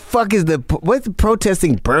 What the fuck is what's the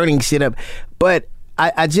protesting burning shit up? But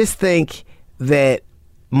I just think that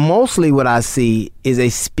mostly what I see is a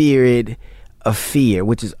spirit of fear,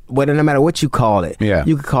 which is no matter what you call it. Yeah.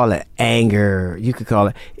 You could call it anger. You could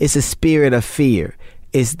call it's a spirit of fear.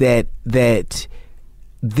 Is that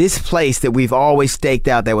this place that we've always staked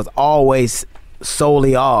out, that was always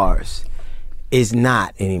solely ours, is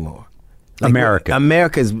not anymore. Like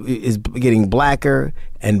America is getting blacker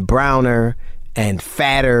and browner and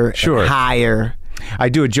fatter and higher. I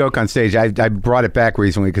do a joke on stage. I brought it back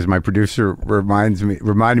recently because my producer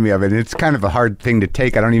reminded me of it. And it's kind of a hard thing to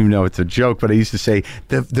take. I don't even know it's a joke, but I used to say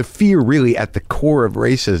the fear really at the core of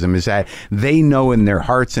racism is that they know in their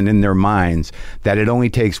hearts and in their minds that it only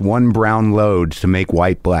takes one brown load to make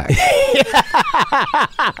white black.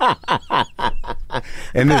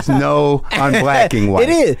 And there's no unblacking white.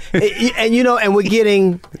 It is. And we're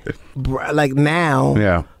getting, like now,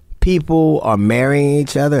 yeah. People are marrying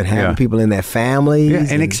each other and having people in their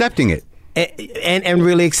families. And accepting it. And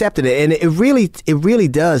really accepting it. And it really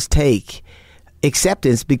does take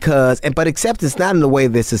acceptance but acceptance not in the way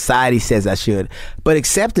that society says I should, but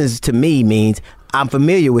acceptance to me means I'm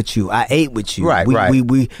familiar with you. I ate with you. Right, we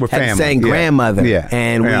We're had family. the same grandmother,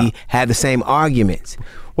 and we had the same arguments.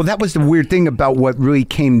 Well, that was the weird thing about what really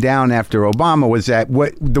came down after Obama was that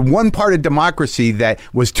the one part of democracy that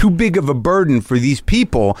was too big of a burden for these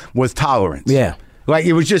people was tolerance. Yeah. Like,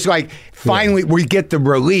 it was just like, finally, we get the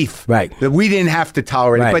relief that we didn't have to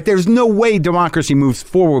tolerate it. But there's no way democracy moves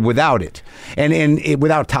forward without it and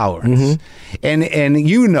without tolerance. Mm-hmm. And and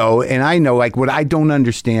I know, like, what I don't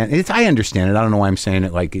understand, I understand it. I don't know why I'm saying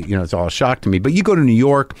it like, it's all a shock to me. But you go to New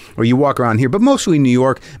York or you walk around here, but mostly New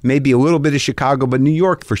York, maybe a little bit of Chicago, but New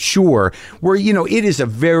York for sure, where, it is a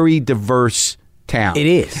very diverse town. It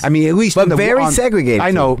is. I mean, at least... But very segregated.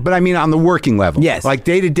 I know, but I mean on the working level. Yes. Like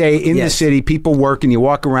day to day in the city, people work and you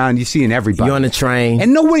walk around, you see everybody. You're on the train.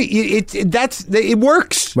 And nobody... It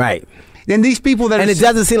works. Right. And these people that... And it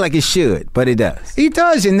doesn't seem like it should, but it does. It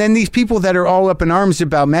does. And then these people that are all up in arms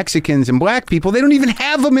about Mexicans and black people, they don't even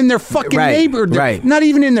have them in their fucking neighborhood. Right. Not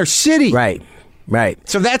even in their city. Right. Right.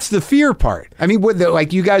 So that's the fear part. I mean,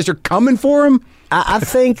 like you guys are coming for them? I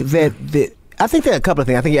think that... I think there are a couple of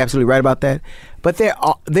things. I think you're absolutely right about that. But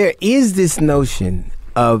there is this notion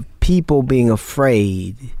of people being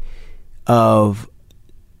afraid of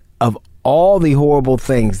all the horrible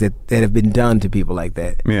things that have been done to people like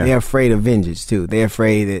that. Yeah. They're afraid of vengeance too. They're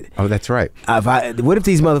afraid that... Oh, that's right. What if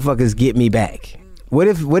these motherfuckers get me back? What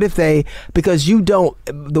if they... Because you don't...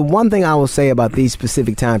 The one thing I will say about these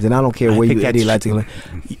specific times, and I don't care where you ideologically...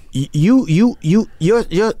 You're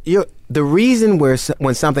the reason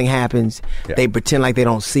when something happens, they pretend like they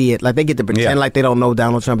don't see it. Like they get to pretend like they don't know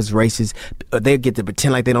Donald Trump is racist. They get to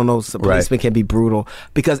pretend like they don't know policemen can be brutal.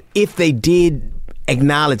 Because if they did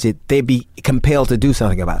acknowledge it, they'd be compelled to do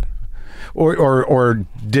something about it. Or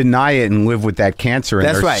deny it and live with that cancer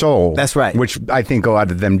in their soul. That's right. Which I think a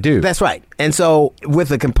lot of them do. That's right. And so with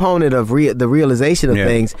the component of the realization of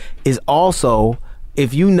things is also,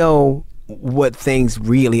 if you know what things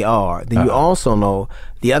really are, then you also know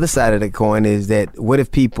the other side of the coin is that what if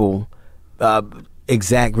people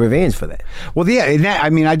exact revenge for that? Well, yeah, and I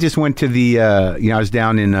mean, I just went to the, I was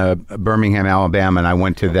down in Birmingham, Alabama, and I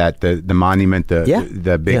went to the monument,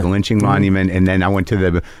 the big lynching monument, and then I went to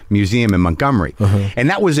the museum in Montgomery. And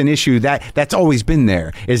that was an issue that's always been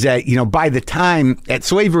there, is that, by the time, at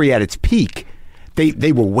slavery at its peak,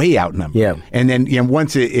 they were way outnumbered. Yeah. And then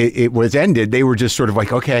once it was ended, they were just sort of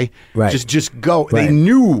like, okay, just go. Right. They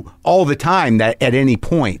knew all the time that at any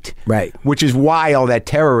point, which is why all that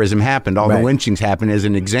terrorism happened, all the lynchings happened as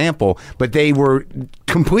an example, but they were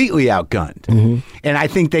completely outgunned. And I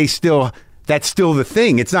think that's still the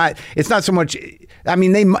thing. It's not so much, I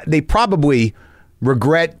mean, they probably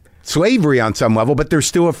regret slavery on some level, but they're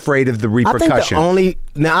still afraid of the repercussions.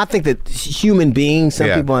 I think that human beings,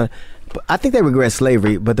 some people... I think they regret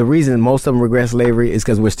slavery, but the reason most of them regret slavery is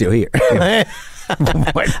because we're still here. They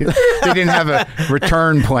didn't have a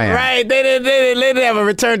return plan. Right. They didn't have a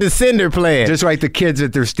return to sender plan. Just like the kids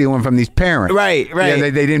that they're stealing from these parents. Right. Yeah,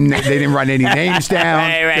 they didn't write any names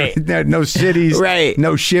down. Right. No cities. Right.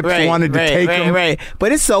 No ships wanted to take them. Right.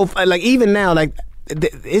 But it's so, like, even now, like,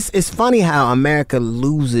 it's funny how America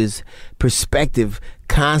loses perspective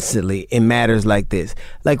constantly in matters like this.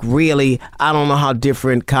 Like, really, I don't know how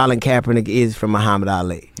different Colin Kaepernick is from Muhammad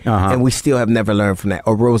Ali. And we still have never learned from that.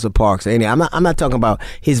 Or Rosa Parks. Or any. I'm not talking about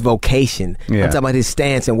his vocation. I'm talking about his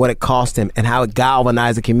stance and what it cost him and how it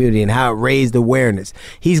galvanized the community and how it raised awareness.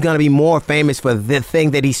 He's going to be more famous for the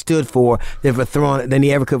thing that he stood for than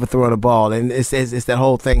he ever could for throwing a ball. And it's that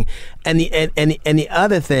whole thing. And the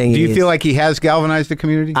other thing is... Do you feel like he has galvanized the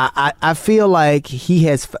community? I feel like he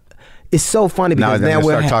has... It's so funny because now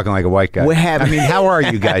we're talking like a white guy. I mean, how are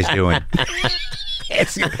you guys doing?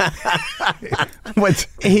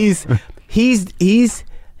 He's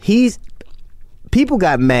people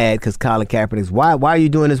got mad because Colin Kaepernick's. Why are you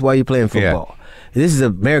doing this while you're playing football? This is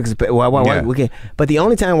America's. Why we can't? But the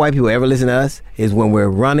only time white people ever listen to us is when we're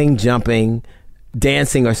running, jumping,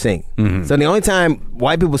 dancing, or singing. So the only time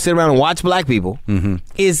white people sit around and watch black people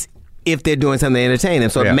is if they're doing something to entertain them.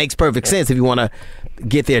 So it makes perfect sense if you want to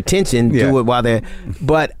get their attention, do it while they're...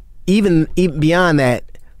 But even beyond that,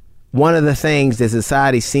 one of the things that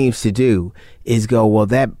society seems to do is go, well,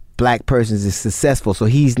 that black person is successful, so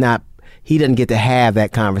he doesn't get to have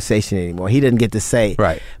that conversation anymore. He doesn't get to say.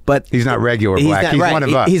 Right. But he's not regular black. He's one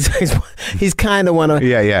of us. He's kind of one of...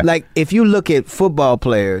 Yeah. Like, if you look at football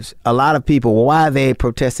players, a lot of people, well, why are they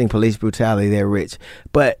protesting police brutality? They're rich.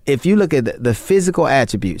 But if you look at the physical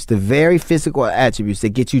attributes, the very physical attributes that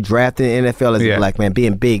get you drafted in the NFL as a black man,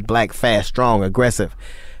 being big, black, fast, strong, aggressive,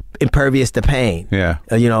 impervious to pain. Yeah.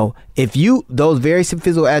 If those very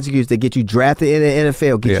physical attributes that get you drafted in the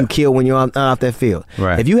NFL get you killed when you're off that field.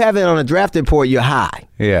 Right. If you have it on a draft report, you're high.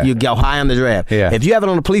 Yeah. You go high on the draft. Yeah. If you have it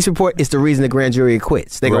on a police report, it's the reason the grand jury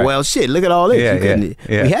acquits. They go, well, shit, look at all this.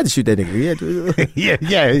 We had to shoot that nigga.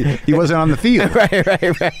 Yeah. He wasn't on the field. Right.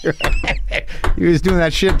 He was doing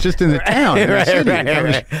that shit just in the town. Right.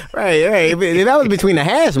 If that was between the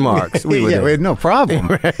hash marks, we had no problem.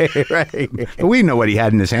 Right. But we know what he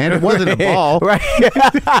had in his hand. It wasn't a ball. Right.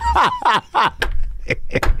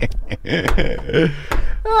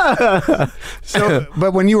 So,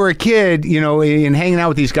 but when you were a kid, and hanging out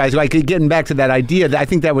with these guys, like getting back to that idea, I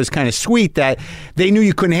think that was kind of sweet that they knew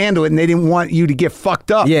you couldn't handle it and they didn't want you to get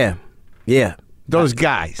fucked up. Yeah. Those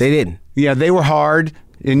guys. They didn't. Yeah, they were hard,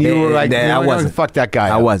 and you were like, I wasn't. Fuck that guy.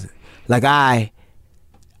 I wasn't. Like I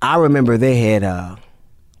remember they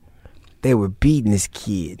were beating this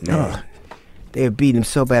kid, man. They were beating him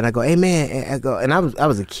so bad. I go, hey man, and I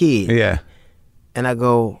was a kid. Yeah. And I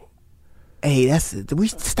go, hey, we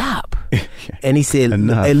stop. And he said,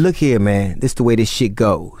 Enough. Hey, look here, man. This is the way this shit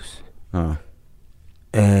goes.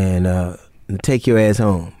 And take your ass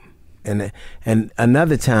home. And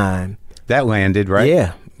another time. That landed, right?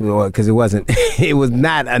 Yeah. Because it wasn't. It was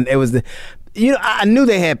not. It was the. I knew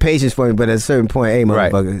they had patience for me, but at a certain point, hey,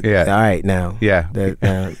 motherfucker, all right, now,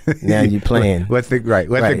 now you playing. Let the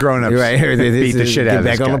grown-ups beat the shit out of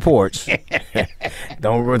this guy. Get back on the porch.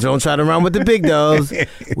 Don't try to run with the big dogs.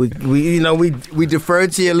 We defer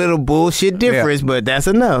to your little bullshit difference, but that's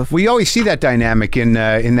enough. We always see that dynamic in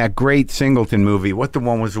that great Singleton movie. What the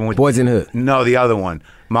one was with Boys in the Hood? No, the other one.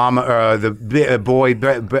 Mama, the boy,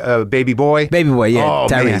 baby boy. Baby boy, yeah. Oh,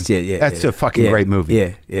 Tyrese, man. yeah. That's a fucking great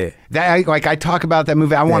movie. Yeah. I talk about that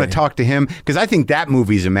movie. I want to talk to him because I think that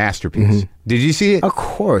movie's a masterpiece. Mm-hmm. Did you see it? Of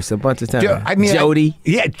course, a bunch of times. Jody.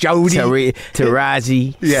 Jody.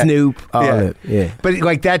 Taraji, Snoop, all of it. Yeah. But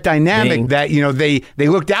like that dynamic that, they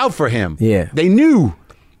looked out for him. Yeah. They knew.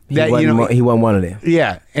 That, he wasn't one of them.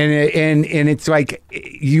 Yeah, and it's like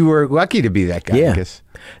you were lucky to be that guy. Yeah. I guess.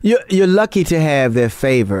 You're lucky to have their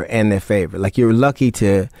favor and their favor. Like you're lucky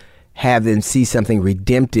to have them see something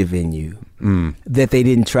redemptive in you that they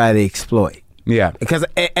didn't try to exploit. Yeah, because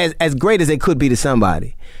as great as it could be to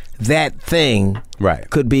somebody, that thing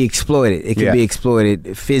could be exploited. It could be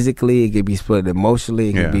exploited physically. It could be exploited emotionally.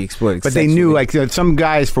 It could be exploited But sexually. they knew, like some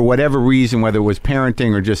guys, for whatever reason, whether it was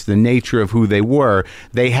parenting or just the nature of who they were,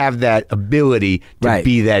 they have that ability to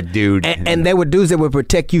be that dude. And there were dudes that would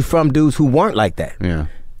protect you from dudes who weren't like that. Yeah.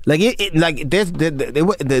 Like there's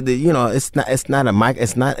it's not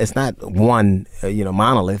one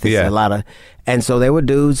monolith. It's a lot of, and so there were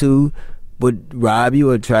dudes who would rob you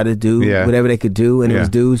or try to do whatever they could do, and it was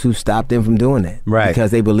dudes who stopped them from doing that, because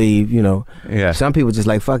they believe, some people just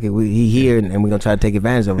like, fuck it, he here and we're gonna try to take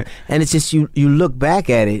advantage of him. And it's just you look back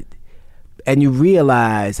at it and you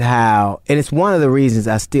realize how, and it's one of the reasons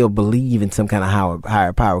I still believe in some kind of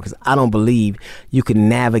higher power, because I don't believe you can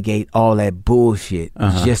navigate all that bullshit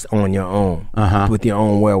just on your own, with your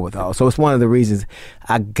own wherewithal. So it's one of the reasons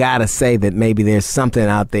I gotta say that maybe there's something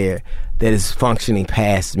out there that is functioning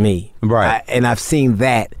past me. Right. And I've seen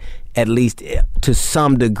that at least to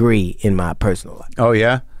some degree in my personal life. Oh,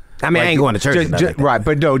 yeah? I mean, I ain't going to church. Right,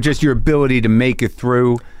 but no, just your ability to make it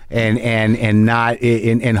through and not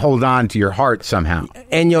and hold on to your heart somehow.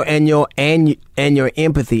 And your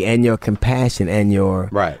empathy and your compassion and your...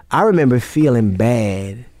 Right. I remember feeling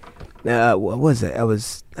bad. What was it?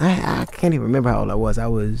 I can't even remember how old I was. I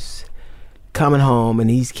was coming home and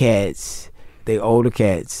these cats... They older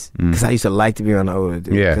cats, because I used to like to be around the older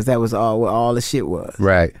dudes. Yeah. Because that was all the shit was.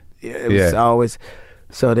 Right. It was always.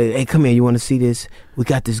 So they, hey, come here, you want to see this? We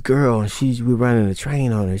got this girl, and we're running a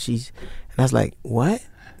train on her. And I was like, what?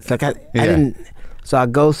 It's like I didn't. So I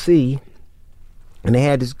go see, and they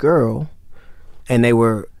had this girl, and I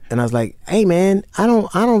was like, hey man, I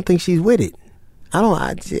don't think she's with it. I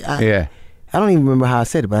don't even remember how I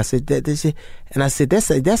said it, but I said that, and I said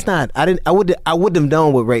that's not. I wouldn't have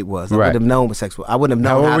known what rape was. I would have known what sex was. I wouldn't have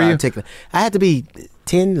known how to articulate. I had to be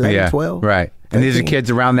 10, 11, 12. Right. 13. And these are kids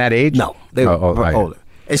around that age? No, they were older.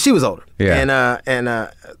 And she was older. Yeah.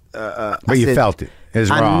 But you felt it. It was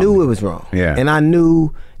wrong. I knew it was wrong. Yeah. And I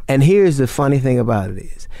knew, and here's the funny thing about it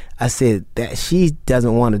is, I said that she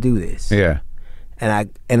doesn't want to do this. Yeah.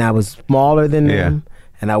 And I was smaller than them,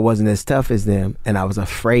 and I wasn't as tough as them, and I was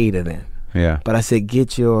afraid of them. Yeah. But I said,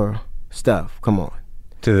 get your stuff. Come on.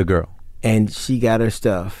 To the girl. And she got her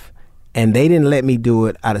stuff, and they didn't let me do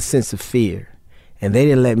it out of sense of fear. And they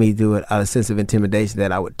didn't let me do it out of sense of intimidation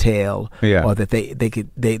that I would tell, or that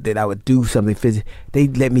that I would do something physical. They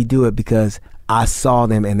let me do it because I saw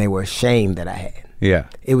them and they were ashamed that I had. Yeah.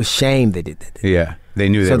 It was shame they did that. Yeah. They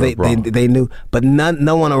knew they were wrong. They knew, but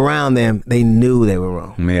no one around them, they knew they were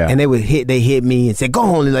wrong. Yeah. And they hit me and said, go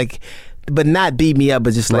home, but not beat me up,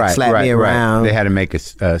 but just slap me around. They had to make they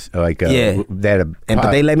had a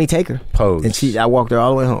but they let me take her. Pose. And I walked her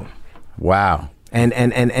all the way home. Wow. And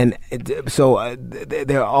so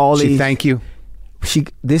there are all these. She thank you?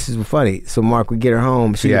 This is funny. So Mark, we get her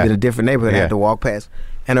home. She lived in a different neighborhood. I had to walk past.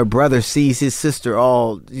 And her brother sees his sister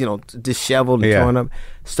all, disheveled and torn up,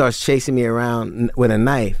 starts chasing me around with a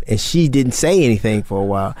knife. And she didn't say anything for a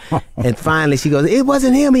while. And finally she goes, it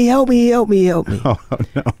wasn't him. He helped me. Oh, no.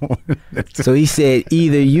 So he said,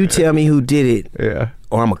 either you tell me who did it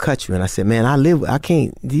or I'm going to cut you. And I said, man, I live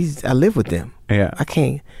with them. Yeah. I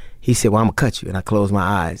can't. He said, well, I'm going to cut you. And I closed my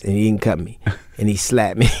eyes, and he didn't cut me. And he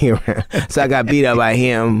slapped me around. So I got beat up by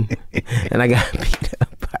him, and I got beat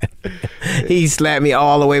up by him. He slapped me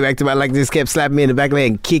all the way back to just kept slapping me in the back of the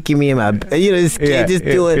head and kicking me in my, this kid just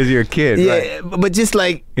doing. Because you're a kid, right? But just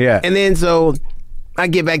and then so I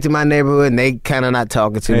get back to my neighborhood, and they kind of not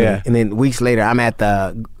talking to me. And then weeks later, I'm at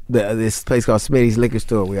this place called Smitty's Liquor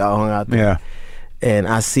Store. We all hung out there. Yeah. And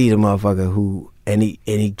I see the motherfucker and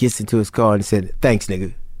he gets into his car and he said, thanks,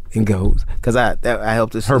 nigga. And goes, because I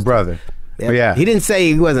helped her brother. Yeah. He didn't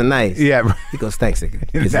say he wasn't nice. Yeah. He goes, thanks,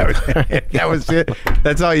 nigga. that was it.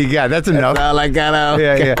 That's all you got. That's enough. That's all I got out.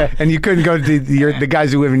 Yeah. And you couldn't go to the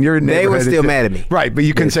guys who live in your neighborhood. They were still mad at me. Right, but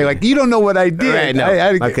you couldn't say you don't know what I did. Right, no,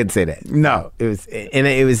 I couldn't say that. No.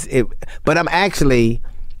 But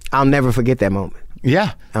I'll never forget that moment.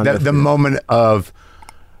 Yeah. The moment of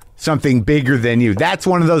something bigger than you. That's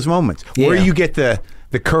one of those moments where you get the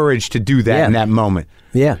courage to do that in that moment.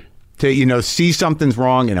 Yeah. To, see something's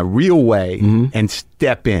wrong in a real way and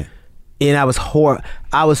step in. And I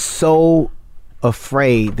was so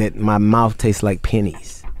afraid that my mouth tastes like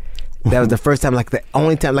pennies. That was the first time, the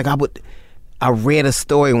only time, I read a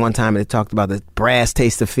story one time and it talked about the brass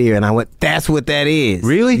taste of fear, and I went, that's what that is.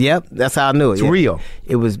 Really? Yep, that's how I knew it. It's real.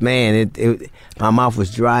 It was, man, my mouth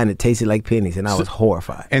was dry and it tasted like pennies, and I was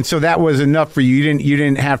horrified. And so that was enough for you. You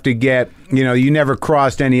didn't have to get, you never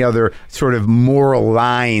crossed any other sort of moral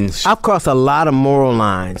lines. I've crossed a lot of moral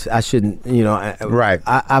lines. I shouldn't, Right.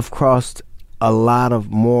 I've crossed a lot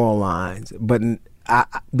of moral lines, but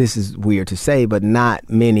this is weird to say, but not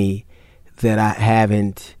many that I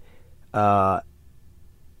haven't. I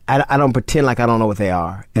don't pretend like I don't know what they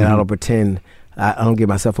are, and I don't pretend I don't give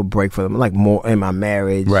myself a break for them. Like more in my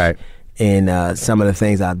marriage, right? And some of the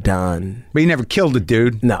things I've done. But you never killed a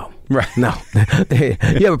dude. No, right? No, you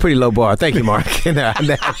have a pretty low bar. Thank you, Mark.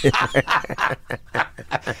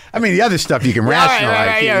 I mean, the other stuff you can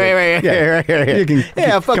rationalize.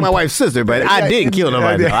 Yeah, I fucked my wife's sister, but I didn't kill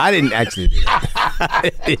nobody. No, I didn't actually do that.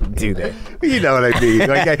 I didn't do that. You know what I mean?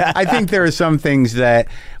 I think there are some things that,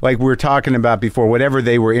 like we were talking about before, whatever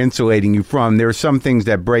they were insulating you from, there are some things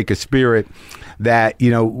that break a spirit that,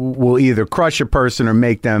 will either crush a person or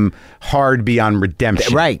make them hard beyond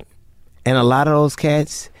redemption. Right. And a lot of those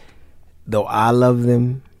cats, though I love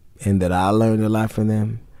them and that I learned a lot from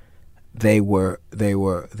them, they were.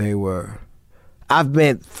 I've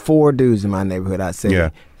met 4 dudes in my neighborhood, I'd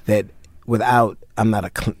say, that without, I'm not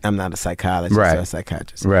a psychologist or a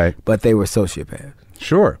psychiatrist, right? But they were sociopaths.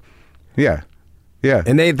 Sure. Yeah. Yeah.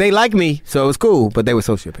 And they like me, so it was cool, but they were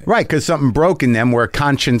sociopaths. Right, because something broke in them where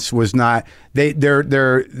conscience was not, they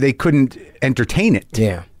couldn't entertain it.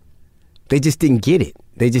 Yeah. They just didn't get it.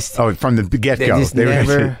 They just... Oh, from the get-go.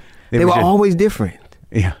 They were always different.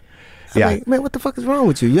 Yeah. I'm like, man, what the fuck is wrong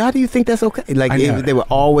with you? How do you think that's okay? They were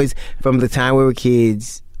always, from the time we were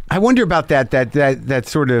kids... I wonder about that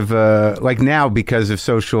sort of like now, because of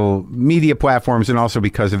social media platforms and also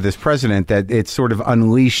because of this president, that it's sort of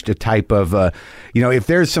unleashed a type of if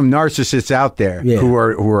there's some narcissists out there who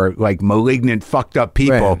are like malignant, fucked up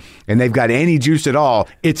people, and they've got any juice at all,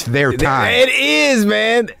 it's their time. It is,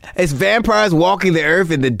 man. It's vampires walking the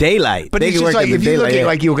earth in the daylight. But it's just like, if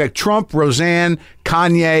you look at Trump, Roseanne,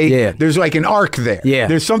 Kanye, there's like an arc there. Yeah.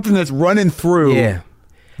 There's something that's running through. Yeah.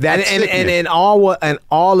 And all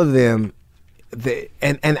of them,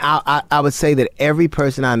 I would say that every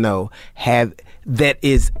person I know that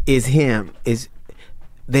is him is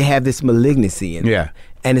they have this malignancy in it. Yeah.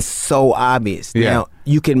 And it's so obvious. Yeah. Now,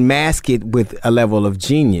 you can mask it with a level of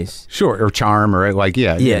genius. Sure, or charm, or like,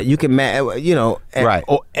 Yeah, you can, right.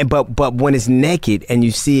 But when it's naked and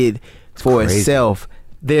you see it for itself,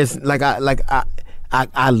 there's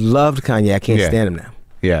I loved Kanye. I can't stand him now.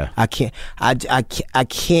 Yeah. I can't. I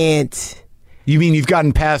can't. You mean you've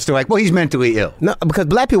gotten past to well, he's mentally ill? No, because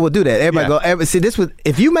black people will do that. Everybody see this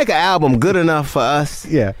if you make an album good enough for us,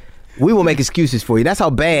 we will make excuses for you. That's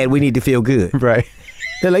how bad we need to feel good. Right.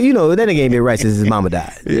 They're like, that nigga ain't been right since his mama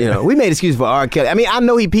died. We made excuses for R. Kelly. I mean, I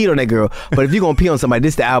know he peed on that girl, but if you're gonna pee on somebody,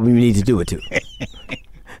 this is the album you need to do it to.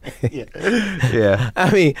 Yeah.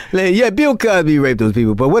 I mean, Bill Cosby raped those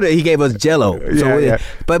people, but he gave us Jello. So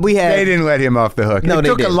but we had. They didn't let him off the hook. No, it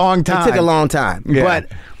took a long time. It took a long time. Yeah.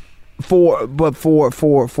 But for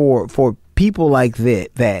people like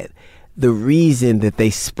that, the reason that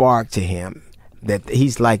they spark to him, that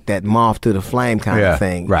he's like that moth to the flame kind of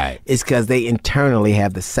thing, right? It's because they internally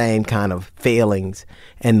have the same kind of failings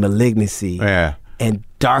and malignancy and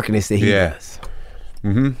darkness that he does.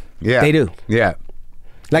 Mm-hmm. Yeah, they do. Yeah,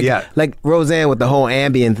 like Roseanne with the whole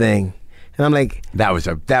Ambien thing. And I'm like, that was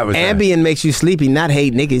Ambien makes you sleepy, not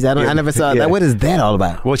hate niggas. I never saw that. What is that all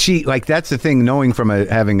about? Well, that's the thing. Knowing from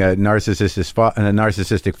having a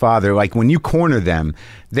narcissistic father, like when you corner them,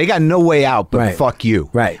 they got no way out but fuck you,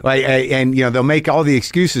 right? Like, and they'll make all the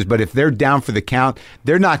excuses, but if they're down for the count,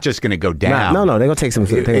 they're not just going to go down. No, they're gonna take some.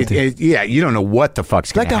 Yeah, you don't know what the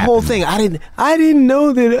fuck's going to happen. Like the whole thing. I didn't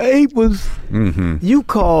know that Ape was. Mm-hmm. You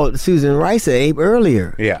called Susan Rice an ape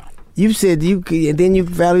earlier. Yeah. You said and then you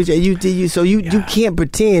valued you so you can't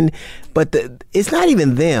pretend, but it's not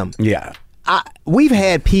even them. Yeah, we've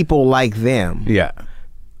had people like them. Yeah,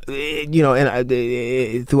 throughout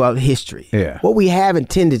history. Yeah, what we haven't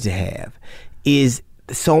tended to have is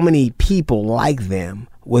so many people like them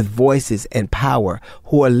with voices and power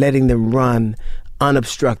who are letting them run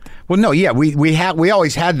unobstructed. Well, no, we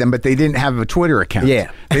always had them, but they didn't have a Twitter account.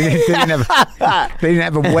 Yeah, they didn't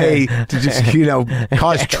have a way to just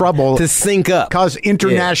cause trouble, to sync up, cause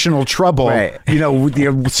international trouble. Right.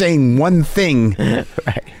 You're saying one thing.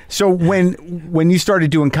 Right. So when you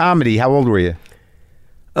started doing comedy, how old were you?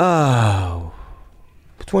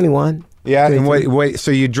 21. Yeah, and wait.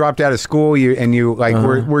 So you dropped out of school, were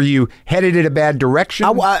you headed in a bad direction?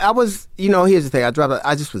 I was. Here's the thing. I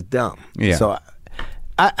just was dumb. Yeah. So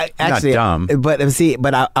I actually not dumb, but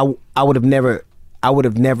I would have never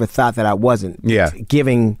thought that I wasn't. Yeah.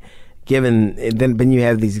 Given then you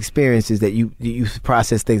have these experiences that you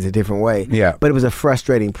process things a different way. Yeah. But it was a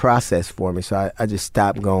frustrating process for me, so I just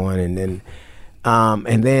stopped going, and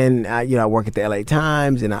then I work at the LA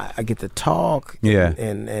Times, and I get to talk. Yeah.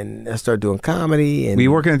 And I started doing comedy. And were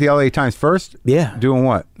you working at the LA Times first? Yeah. Doing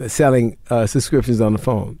what? Selling subscriptions on the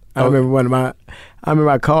phone. I remember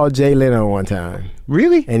I called Jay Leno one time.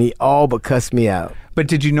 Really? And he all but cussed me out. But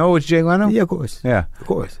did you know it was Jay Leno? Yeah, of course. Yeah. Of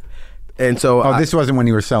course. And so this wasn't when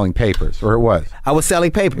you were selling papers, or it was? I was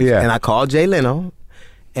selling papers. Yeah. And I called Jay Leno,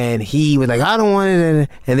 and he was like, I don't want it.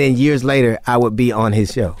 And then years later, I would be on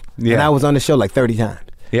his show. Yeah. And I was on the show like 30 times.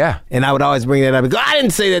 Yeah. And I would always bring that up and go, I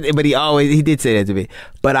didn't say that, but he did say that to me.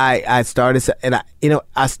 But I started, and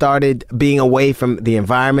I started being away from the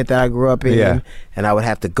environment that I grew up in. Yeah. And I would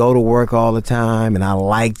have to go to work all the time, and I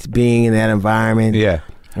liked being in that environment. Yeah.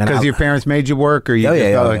 Because your parents made you work, or you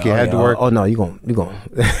felt like you had to work? Oh no, you going.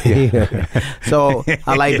 So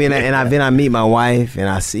I like being, and then I meet my wife, and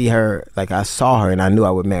I see her, like I saw her, and I knew I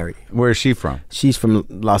would marry. Where is she from? She's from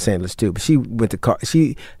Los Angeles too, but she went to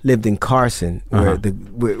she lived in Carson,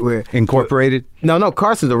 where Incorporated. No,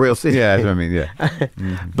 Carson's a real city. Yeah, that's what I mean. Yeah.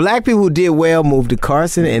 Mm-hmm. Black people who did well moved to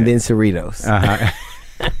Carson and then Cerritos.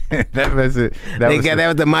 That was it. That was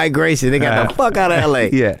the migration. They got the fuck out of LA.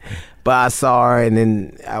 Yeah. But I saw her, and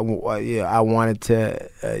then I wanted to.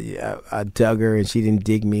 I dug her, and she didn't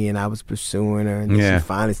dig me, and I was pursuing her, and she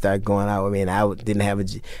finally started going out with me, and I didn't have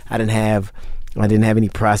any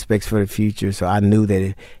prospects for the future, so I knew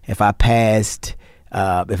that if I passed,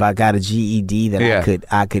 if I got a GED, that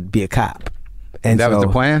I could be a cop. And that was the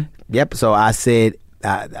plan. Yep. So I said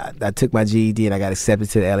I took my GED, and I got accepted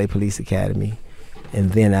to the LA Police Academy. And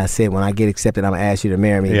then I said, when I get accepted, I'm going to ask you to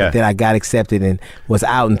marry me. Yeah. Then I got accepted and was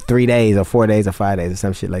out in 3 days or 4 days or 5 days or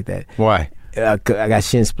some shit like that. Why? I got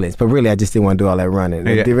shin splints. But really, I just didn't want to do all that running.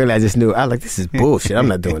 Yeah. Really, I just knew, I was like, this is bullshit. I'm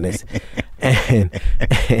not doing this. And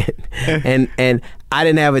I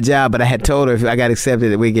didn't have a job, but I had told her if I got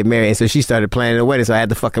accepted that we'd get married. And so she started planning a wedding, so I had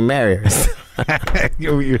to fucking marry her.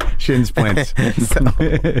 Your shin splints. And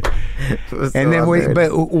then,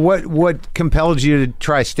 but what compelled you to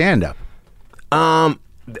try stand-up?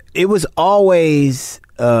 it was always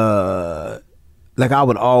like I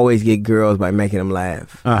would always get girls by making them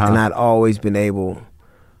laugh, and I'd always been able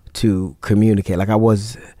to communicate. Like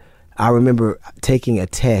I remember taking a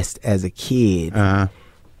test as a kid, and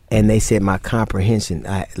they said my comprehension,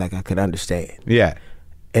 I could understand. Yeah.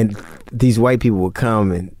 And these white people would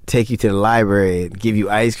come and take you to the library and give you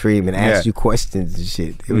ice cream and ask you questions and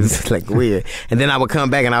shit. It was like weird. And then I would come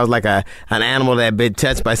back and I was like an animal that had been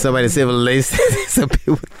touched by somebody civilized. Some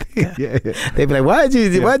people think, they'd be like, why'd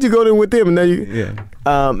you go there with them? And then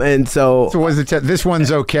and so was it this one's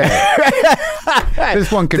okay.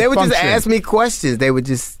 This one could They would function. just ask me questions. They would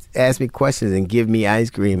just ask me questions and give me ice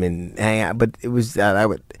cream and hang out. But it was I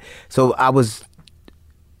was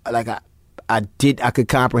like I could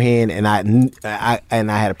comprehend, and I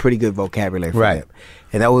had a pretty good vocabulary for them.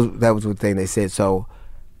 And that was the thing they said. So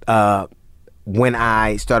when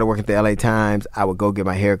I started working at the LA Times, I would go get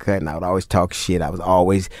my hair cut, and I would always talk shit.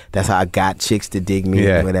 That's how I got chicks to dig me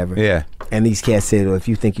or whatever. Yeah. And these cats said, well, if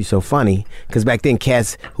you think you're so funny, because back then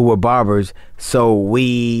cats who were barbers sold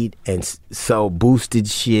weed and sold boosted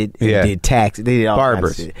shit and did taxes. They did all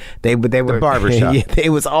barbers. Kinds of shit. They were the barbershop. Yeah, they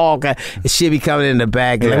was all kind of shit be coming in the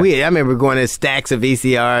back. Like I remember going to stacks of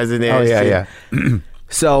VCRs in there. Oh yeah.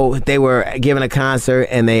 So they were giving a concert,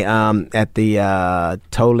 and they at the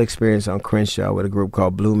Total Experience on Crenshaw with a group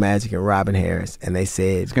called Blue Magic and Robin Harris, and they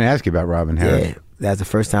said, I was going to ask you about Robin Harris. Yeah, that's the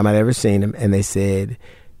first time I'd ever seen him, and they said,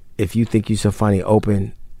 if you think you're so funny,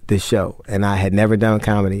 open this show. And I had never done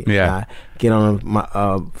comedy. Yeah. I get on my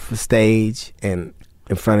stage and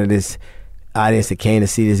in front of this audience that came to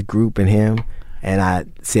see this group and him, and I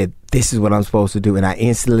said, this is what I'm supposed to do, and I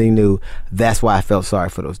instantly knew that's why I felt sorry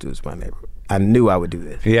for those dudes in my neighborhood. I knew I would do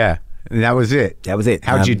this. Yeah, and that was it. That was it.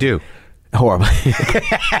 How'd you do? Horrible.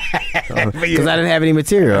 Because I didn't have any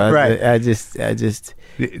material. Right. I just.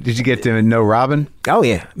 Did you get to know Robin? Oh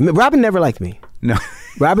yeah, Robin never liked me. No.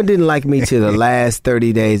 Robin didn't like me till the last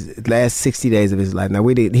 60 days of his life. Now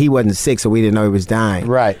he wasn't sick, so we didn't know he was dying.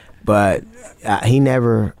 Right. But he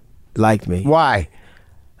never liked me. Why?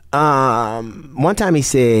 One time he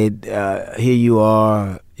said, here you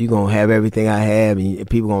are, you're going to have everything I have, and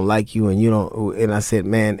people going to like you, and you don't. And I said,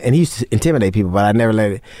 man, and he used to intimidate people, but I never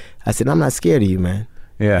let it. I said, I'm not scared of you, man.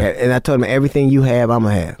 Yeah. And I told him, everything you have, I'm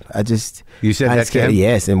going to have. You said that to him?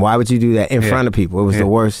 Yes, and why would you do that in front of people? It was the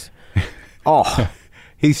worst. Oh.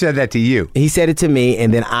 He said that to you. He said it to me,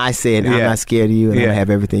 and then I said, I'm not scared of you, and I'm going to have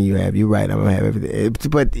everything you have. You're right, I'm going to have everything.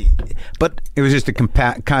 But it was just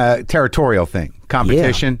a territorial thing,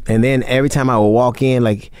 competition. Yeah. And then every time I would walk in,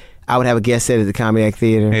 like, I would have a guest set at the Comedy Act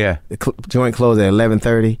Theater. Yeah. The joint closed at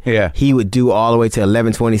 11:30. Yeah. He would do all the way to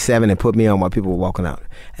 11:27 and put me on while people were walking out.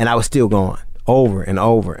 And I was still going over and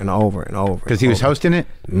over and over and over. Because he was hosting it?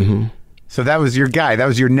 Mm-hmm. So that was your guy. That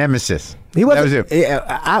was your nemesis. He wasn't. That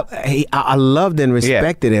was it. I loved and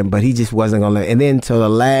respected him, but he just wasn't going to let. And then till the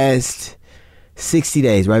last 60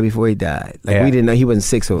 days, right before he died, like we didn't know he wasn't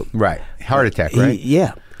sick. So right, heart attack, right?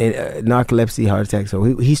 And narcolepsy, heart attack. So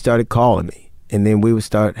he started calling me, and then we would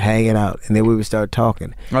start hanging out, and then we would start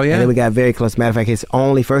talking. Oh yeah. And then we got very close. Matter of fact, his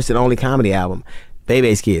first and only comedy album,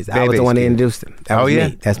 Bebe's Kids. I was the one that introduced him. That was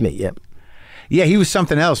me. That's me. Yep. Yeah, he was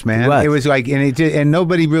something else, man. It was like, and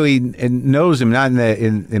nobody really knows him. Not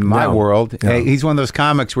in my world. No. He's one of those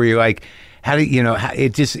comics where you're like, how do you know?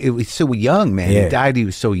 It was so young, man. Yeah. He died. He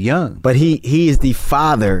was so young. But he is the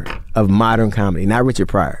father of modern comedy. Not Richard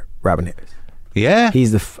Pryor, Robin Harris. Yeah,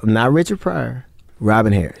 he's not Richard Pryor,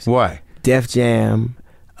 Robin Harris. Why? Def Jam,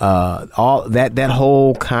 all that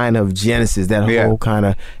whole kind of genesis, that whole kind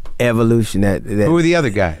of evolution. That who were the other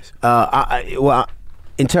guys?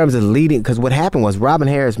 In terms of leading, because what happened was Robin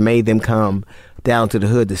Harris made them come down to the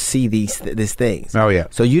hood to see these things. Oh yeah.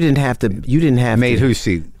 So you didn't have to. Made who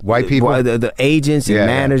see? White people? The agents and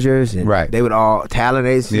managers. And right. They would all talent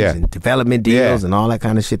agencies and development deals and all that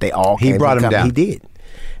kind of shit. They all came. He brought them down. He did.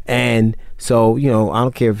 And so, I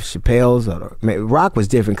don't care if Chappelle's or Rock was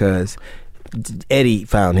different because Eddie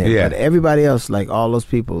found him. Yeah. But everybody else, like all those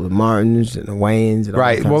people, the Martins and the Waynes and all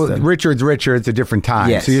right. that kind Well, of stuff. Richard's a different time.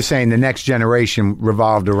 Yes. So you're saying the next generation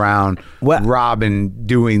revolved around Robin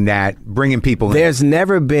doing that, bringing people in. There's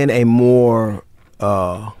never been a more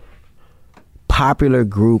popular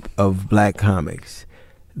group of black comics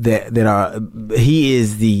that are. He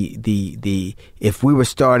is the if we were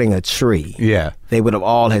starting a tree, they would have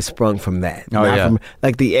all have sprung from that. Oh yeah, from,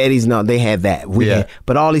 like the Eddies. No, they had that.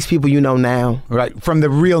 But all these people now, right, from the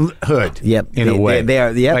real hood. Yep, in a way, they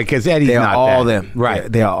are. Yep, like because Eddie's they're not all that. them. Right,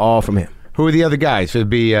 they are all from him. Who are the other guys? It'd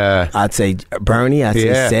be I'd say Bernie. I'd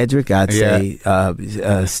say Cedric. I'd say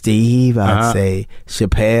Steve. I'd say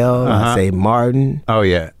Chappelle. I'd say Martin. Oh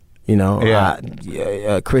yeah. You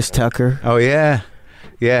know, Chris Tucker. Oh yeah.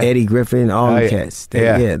 Eddie Griffin, all the cats.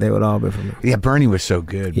 They would all be from me. Yeah, Bernie was so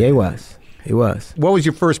good. Yeah, he was. He was. What was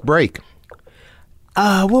your first break?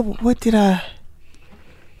 What did I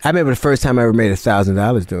remember the first time I ever made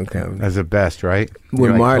 $1,000 doing comedy. That's the best, right?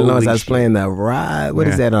 With Martin Lawrence, I was playing the Ride. What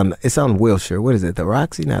is that on? It's on Wilshire. What is it? The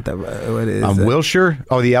Roxy? Not the. What is on Wilshire?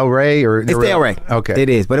 Oh, the El Rey or it's the El Rey. Okay, it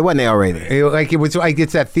is, but it wasn't the El Rey then. Like it was like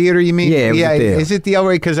it's that theater. You mean? Yeah, Is it the El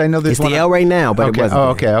Rey? Because I know there's it's the El Rey now, but it wasn't. Oh,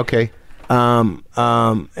 okay.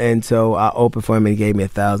 And so I opened for him and he gave me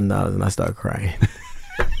 $1,000 and I started crying.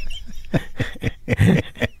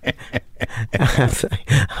 I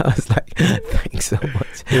was like, thanks so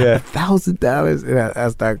much. Yeah. $1,000. And I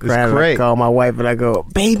started crying. I call my wife and I go,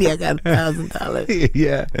 baby, I got $1,000.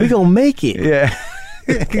 Yeah. We gonna make it. Yeah.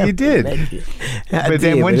 You did. But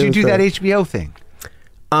then when did you do that HBO thing?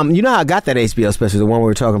 You know how I got that HBO special, the one we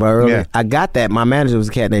were talking about earlier? Yeah. I got that. My manager was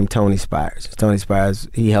a cat named Tony Spires. Tony Spires,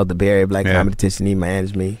 he held the Bay Area Black Competition. He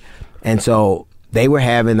managed me. And so they were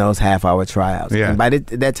having those half-hour tryouts. Yeah. And by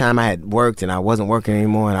that time, I had worked, and I wasn't working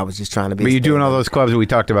anymore, and I was just trying to be. But you're doing all those clubs that we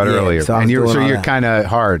talked about earlier. So you're kind of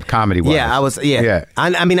hard comedy-wise. Yeah, I was. Yeah.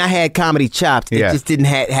 I mean, I had comedy chops. It just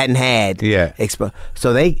hadn't had. Yeah.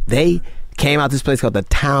 So they came out this place called the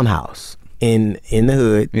Townhouse in the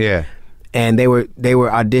hood. Yeah. And they were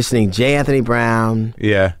auditioning J. Anthony Brown,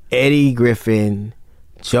 Eddie Griffin,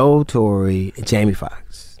 Joe Torre, and Jamie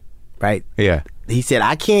Foxx, right? Yeah. He said,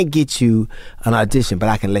 I can't get you an audition, but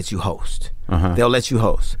I can let you host. They'll let you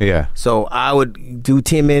host. Yeah. So I would do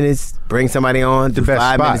 10 minutes, bring somebody on, do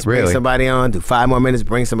 5 minutes, bring somebody on, do 5 more minutes,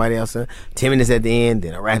 bring somebody else on, 10 minutes at the end,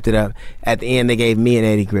 then I wrapped it up. At the end, they gave me and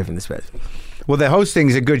Eddie Griffin the special. Well, the hosting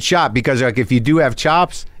is a good shot because like if you do have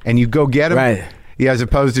chops and you go get them, right. Yeah, as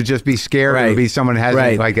opposed to just be scared or be someone who has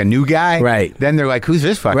like a new guy. Right. Then they're like, who's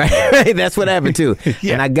this fucker? Right. That's what happened too.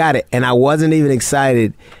 And I got it. And I wasn't even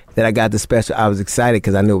excited that I got the special. I was excited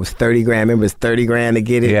because I knew it was $30,000. Remember, it's $30,000 to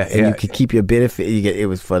get it. Yeah, and you could keep your benefit. It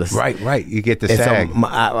was for the right. You get the SAG. So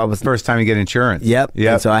I was first time you get insurance. Yep.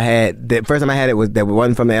 And so I had the first time I had it was that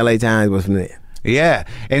wasn't from the LA Times. It was from there. Yeah,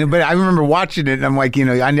 but I remember watching it, and I'm like, you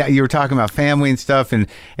were talking about family and stuff, and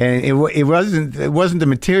it wasn't the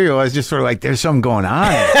material. I was just sort of like, there's something going on.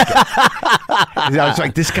 I was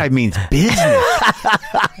like, this guy means business.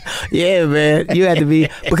 Yeah, man, you had to be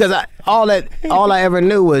because all I ever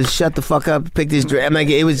knew was shut the fuck up, pick this dress. I'm like,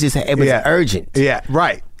 it was urgent. Yeah,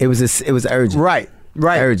 right. It was urgent. Right.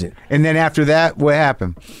 Urgent. And then after that, what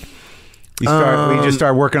happened? We just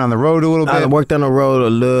started working on the road a little bit? I worked on the road a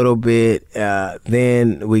little bit.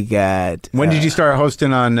 Then we got... When did you start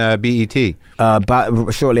hosting on BET?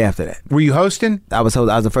 Shortly after that. Were you hosting? I was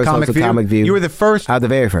the first host of Comic View. You were the first? I was the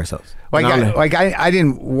very first host. I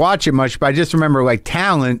didn't watch it much, but I just remember like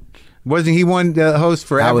Talent. Wasn't he one host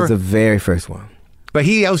forever? I was the very first one. But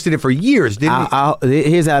he hosted it for years, didn't he?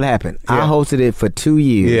 Here's how it happened. Yeah. I hosted it for 2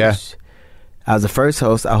 years. Yeah. I was the first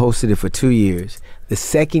host. I hosted it for 2 years. The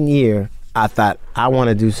second year... I thought, I want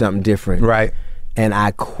to do something different. Right. And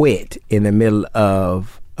I quit in the middle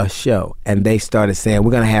of a show. And they started saying,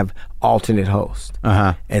 we're going to have alternate hosts.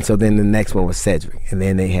 And so then the next one was Cedric. And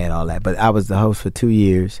then they had all that. But I was the host for 2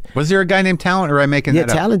 years. Was there a guy named Talent, or am I making that up?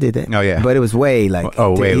 Yeah, Talent did that. Oh, yeah. But it was way like...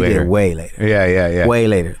 way later. Way later. Yeah. Way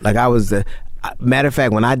later. Like I was the... Matter of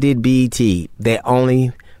fact, when I did BET, they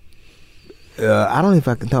only... I don't know if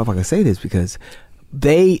I can say this because...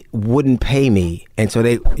 They wouldn't pay me, and so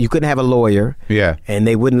you couldn't have a lawyer. Yeah, and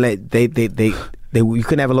they wouldn't let you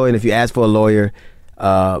couldn't have a lawyer. And if you asked for a lawyer,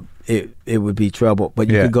 it would be trouble. But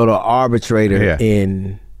you could go to an arbitrator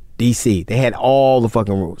in DC. They had all the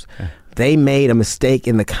fucking rules. They made a mistake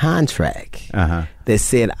in the contract that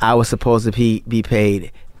said I was supposed to be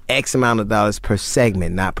paid X amount of dollars per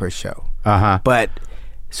segment, not per show. But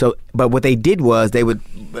what they did was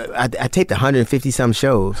I taped 150 some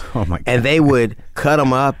shows. Oh my God. And they would cut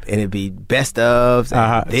them up and it'd be best ofs.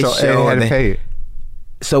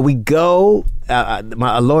 So we go.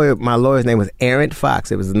 My lawyer's name was Aaron Fox.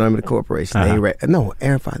 It was the name of the corporation.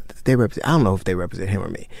 Aaron Fox. I don't know if they represent him or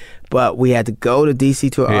me, but we had to go to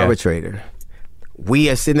DC to an arbitrator. We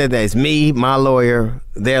are sitting there. It's me, my lawyer,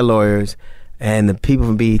 their lawyers, and the people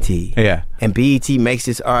from BET. Yeah. And BET makes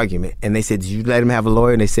this argument, and they said, "Did you let him have a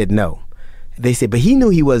lawyer?" And they said, "No." They said, "But he knew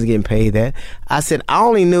he wasn't getting paid that." I said, "I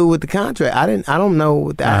only knew with the contract. I don't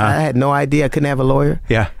know. I had no idea I couldn't have a lawyer."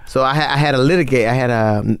 Yeah. So I had a litigate. I had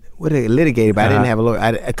a litigator, but I didn't have a lawyer.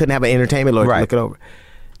 I couldn't have an entertainment lawyer to look it over.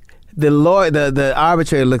 The lawyer, the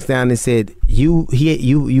arbitrator looks down and said, "You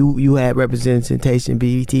had representation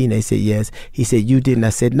BET?" And they said, "Yes." He said, "You didn't?" I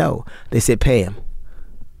said, "No." They said, "Pay him."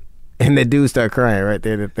 And the dude started crying right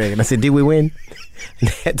there in the thing. And I said, did we win? And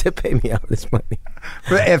they had to pay me all this money.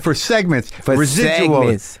 For segments. For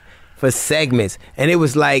segments. And it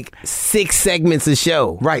was like 6 segments a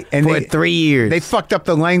show. Right. And for 3 years. They fucked up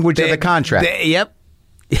the language of the contract. Yep.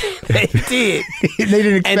 They did. They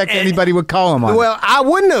didn't expect anybody would call them on. Well, I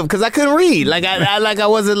wouldn't have, because I couldn't read. I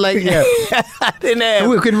wasn't like. Yeah. I didn't have.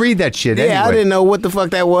 We couldn't read that shit. Yeah, anyway. I didn't know what the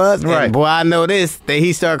fuck that was. Right. And boy, I know this. That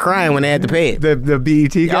he started crying when they had to pay it. The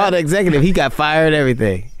BET guy. Oh, the executive. He got fired.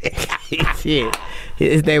 Everything. Shit.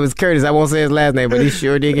 His name was Curtis. I won't say his last name, but he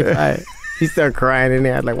sure did get fired. He started crying in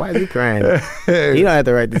there. I was like, why is he crying? He don't have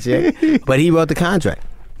to write the check, but he wrote the contract.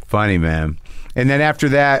 Funny, man. And then after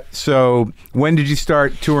that, so when did you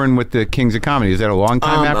start touring with the Kings of Comedy? Is that a long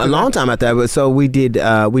time after that? A long time after that. So we did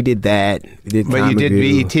that. We did but you did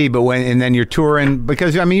BET, but and then you're touring,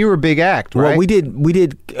 because, I mean, you were a big act, right? Well, we did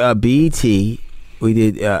BET. We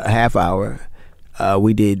did a half hour.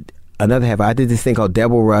 We did another half hour. I did this thing called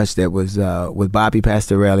Double Rush that was with Bobby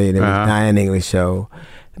Pastorelli, and it was a Diane English show.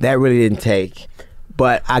 That really didn't take.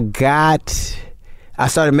 But I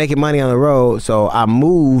started making money on the road, so I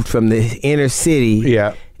moved from the inner city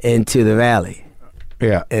into the valley.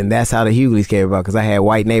 Yeah. And that's how the Hughleys came about, because I had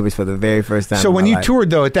white neighbors for the very first time. So when you toured,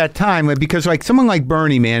 though, at that time, because like someone like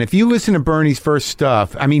Bernie, man, if you listen to Bernie's first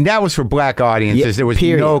stuff, I mean, that was for black audiences. There was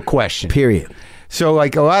no question. Period. So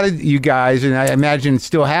like a lot of you guys, and I imagine it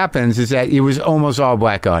still happens, is that it was almost all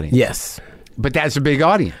black audience. Yes. But that's a big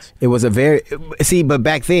audience. It was but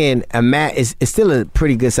back then, it's still a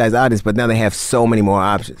pretty good sized audience, but now they have so many more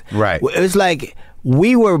options. Right. It was like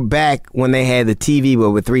we were back when they had the TV,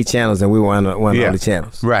 but with 3 channels, and we were on one of the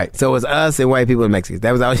channels. Right. So it was us and white people and Mexicans.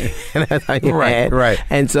 That was all you had. Right.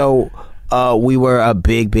 And so we were a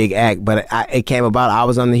big act, but it came about. I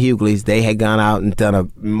was on the Hughleys. They had gone out and done a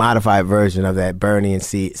modified version of that. Bernie and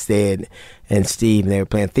Stead and Steve, and they were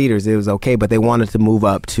playing theaters. It was okay, but they wanted to move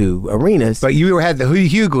up to arenas. But you had the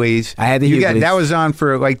Hughleys. I had the Hughleys. That was on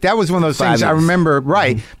for, like, that was one of those things I remember,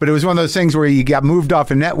 right, but it was one of those things where you got moved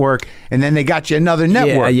off a network, and then they got you another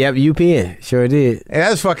network. Yep, UPN. Sure did. And that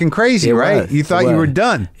was fucking crazy, right? You thought you were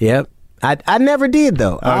done. Yep. I never did,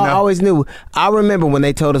 though. I always knew. I remember when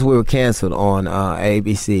they told us we were canceled on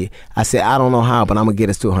ABC, I said, I don't know how, but I'm going to get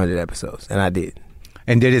us to 100 episodes. And I did.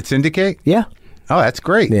 And did it syndicate? Yeah. Oh, that's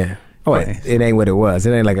great. Yeah. Oh, it ain't what it was.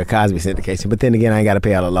 It ain't like a Cosby syndication. But then again, I ain't got to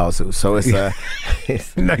pay out a lawsuit. So it's...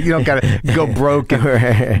 no, you don't got to go broke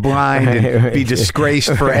and blind and be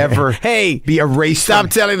disgraced forever. Hey! Be erased. Stop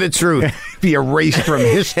telling the truth. Be erased from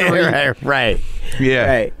history. Right. Yeah.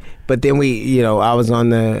 Right. But then I was on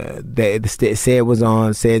Sid was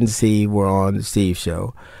on, Sid and Steve were on the Steve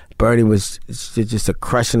show. Bernie was just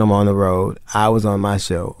crushing them on the road. I was on my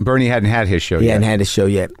show. Bernie hadn't had his show yet. He hadn't had his show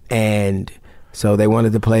yet. And so they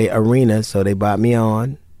wanted to play arenas, so they brought me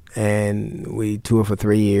on. And we toured for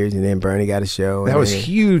 3 years, and then Bernie got a show. That was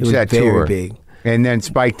huge, that tour. Very big. And then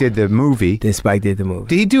Spike did the movie. Did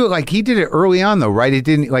he do it he did it early on, though, right? It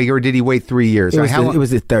didn't, or did he wait 3 years? It was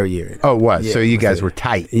the 3rd year. Oh, it was. Yeah, so you guys were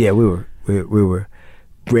tight. Yeah, we were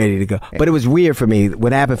ready to go. But it was weird for me.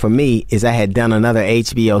 What happened for me is I had done another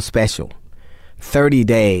HBO special 30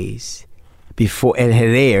 days before, and it had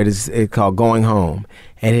aired. It's called Going Home.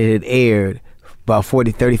 And it had aired about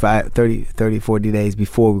 40 days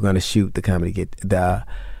before we were going to shoot the comedy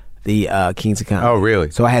the Kings of Comedy. Oh,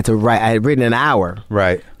 really? So I had to write. I had written an hour.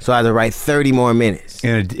 Right. So I had to write 30 more minutes.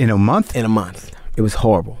 In a month? In a month. It was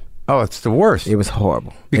horrible. Oh, it's the worst. It was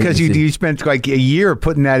horrible. Because you spent like a year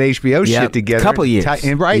putting that HBO shit together. A couple years.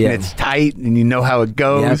 And it's tight, and you know how it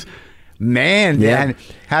goes. Yep. Man,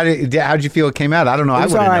 how'd you feel it came out? I don't know. I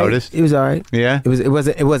would have noticed. It was all right. Yeah. It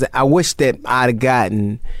wasn't. I wish that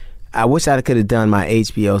I wish I could have done my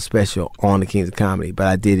HBO special on the Kings of Comedy, but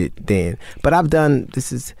I did it then. But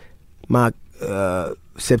this is my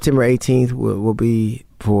September 18th will be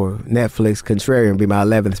for Netflix. Contrarian will be my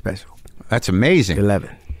 11th special. That's amazing. 11.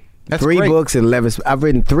 That's 3 great. books and 11. I've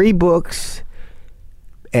written 3 books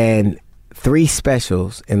and 3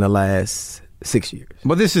 specials in the last 6 years.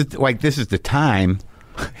 Well, this is the time.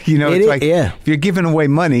 If you're giving away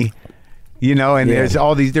money, and there's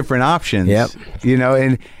all these different options. Yep.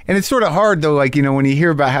 And it's sort of hard though, when you hear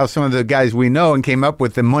about how some of the guys we know and came up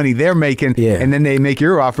with the money they're making, and then they make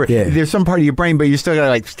your offer. Yeah. There's some part of your brain, but you still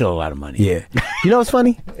got still a lot of money. Yeah. You know what's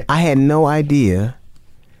funny? I had no idea.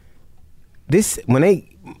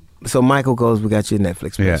 So Michael goes, we got your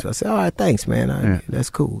Netflix special. Yeah. I said, all right, thanks, man. That's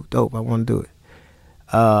cool, dope. I want to do it.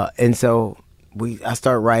 And so I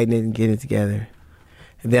start writing it and getting it together.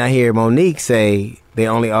 And then I hear Monique say, they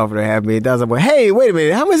only offered to have me $1,000. I was like, hey, wait a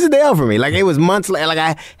minute, how much did they offer me? Like, it was months later. Like,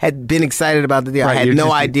 I had been excited about the deal. Right, I had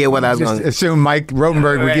no idea what I was going to assume Mike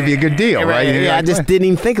Rotenberg would give you a good deal, right? Yeah, I just didn't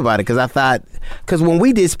even think about it because I thought, because when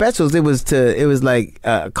we did specials, it was like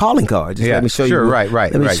a calling card. Just let me show you. Right.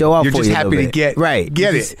 Let me show off You're for you. You're just happy to get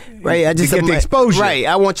it. Right. I just get the exposure. Right.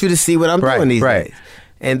 I want you to see what I'm doing these days.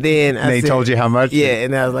 And then they told you how much? Yeah,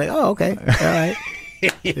 and I was like, oh, okay, all right.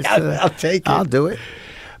 I'll take it. I'll do it.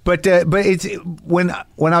 But it's when I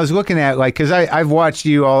was looking at, like, because I've watched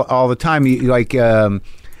you all the time. You like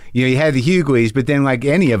you had the Hughleys, but then like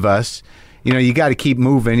any of us, you got to keep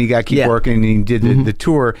moving. You got to keep working. And you did the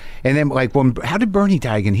tour, and then like how did Bernie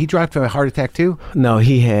die again? He died from a heart attack too? No,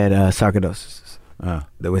 he had sarcoidosis,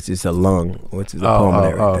 which is a lung, which is a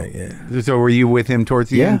pulmonary thing. Yeah. So were you with him towards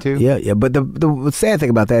the end too? Yeah. But the sad thing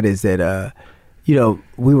about that is that.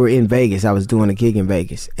 We were in Vegas. I was doing a gig in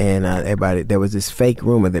Vegas, and there was this fake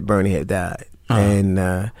rumor that Bernie had died,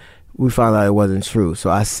 and we found out it wasn't true. So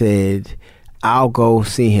I said, I'll go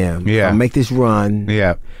see him. Yeah. I'll make this run.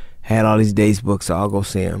 Yeah. Had all these days booked, so I'll go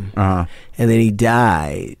see him. And then he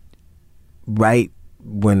died right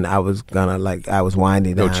when I was I was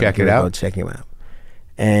winding down. Go check it out? Go check him out.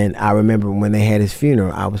 And I remember when they had his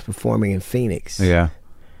funeral, I was performing in Phoenix. Yeah.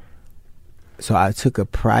 So I took a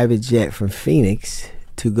private jet from Phoenix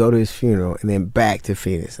to go to his funeral and then back to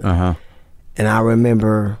Phoenix. And I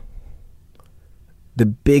remember the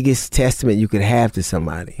biggest testament you could have to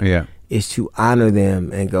somebody is to honor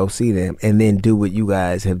them and go see them and then do what you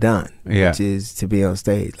guys have done, which is to be on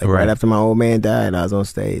stage. Like right after my old man died, I was on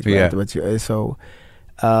stage. So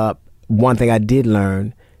one thing I did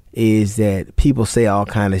learn is that people say all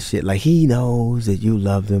kind of shit like, he knows that you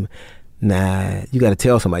love them. Nah, you got to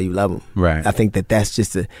tell somebody you love them. Right. I think that's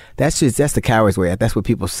the coward's way. That's what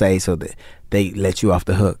people say so that they let you off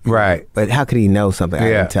the hook. Right. But how could he know something? I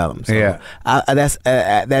didn't tell him. So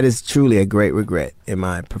that is truly a great regret in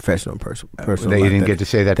my professional personal that life. You didn't get to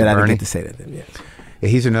say that to Bernie? I didn't get to say that to him, yes. Yeah,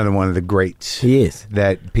 he's another one of the greats. He is.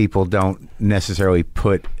 That people don't necessarily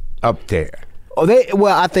put up there.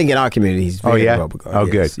 I think in our community he's very well regarded. Oh,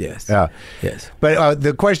 good. Yes. Yes. But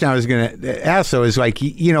the question I was going to ask, though, is like,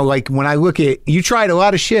 like when I look at, you tried a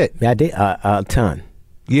lot of shit. Yeah, I did. A ton.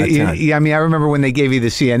 I mean, I remember when they gave you the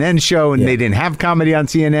CNN show and they didn't have comedy on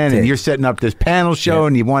CNN and you're setting up this panel show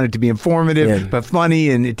and you want it to be informative but funny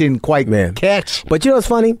and it didn't quite catch. But you know what's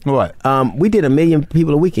funny? What? We did 1 million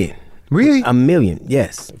people a weekend. Really? 1 million,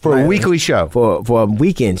 yes. For a weekly show? For a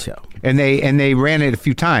weekend show. And they ran it a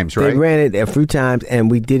few times, right? They ran it a few times, and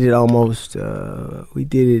we did it almost. We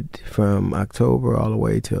did it from October all the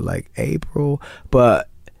way to like April. But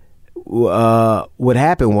what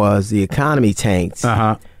happened was the economy tanked,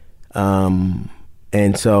 and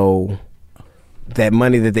so that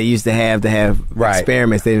money that they used to have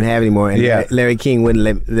experiments, they didn't have anymore. And Larry King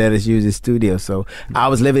wouldn't let us use his studio, so I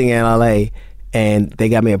was living in L.A. And they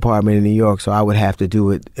got me an apartment in New York, so I would have to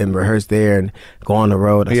do it and rehearse there and go on the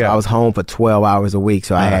road. So I was home for 12 hours a week,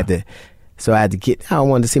 so I had to get. I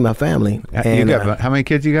wanted to see my family. And, you got how many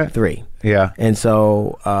kids you got? 3. Yeah. And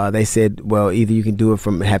so they said, well, either you can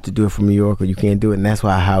have to do it from New York, or you can't do it, and that's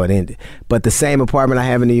how it ended. But the same apartment I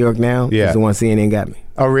have in New York now is the one CNN got me.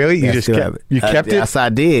 Oh, really? You just kept it? You kept it? Yes, I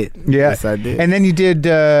did. Yeah. Yes, I did. And then you did,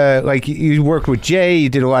 you worked with Jay. You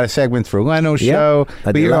did a lot of segments for Leno's show.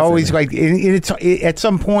 But you're always like, at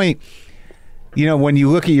some point, when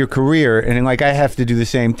you look at your career, and like I have to do the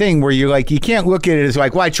same thing, where you're like, you can't look at it as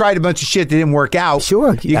like, well, I tried a bunch of shit that didn't work out.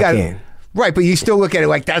 Sure, I can. Right, but you still look at it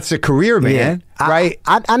like that's a career, man. Right?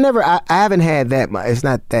 I haven't had that much. It's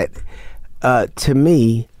not that. To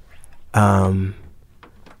me,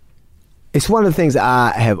 it's one of the things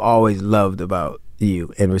I have always loved about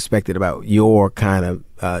you and respected about your kind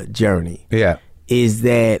of journey. Yeah. Is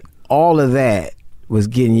that all of that was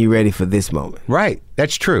getting you ready for this moment. Right.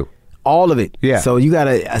 That's true. All of it. Yeah. So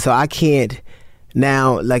I can't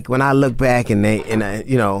now, like when I look back and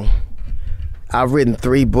I've written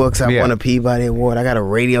 3 books. I won a Peabody Award. I got a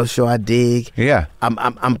radio show I dig. Yeah.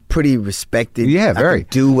 I'm pretty respected. Yeah, very. I can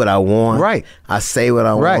do what I want. Right. I say what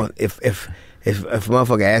I want. If a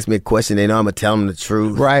motherfucker asks me a question, they know I'm gonna tell them the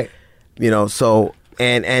truth. Right. So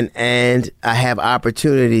and I have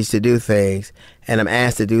opportunities to do things, and I'm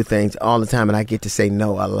asked to do things all the time, and I get to say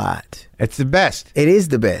no a lot. It's the best. It is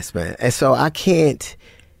the best, man. And so I can't,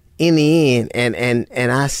 in the end,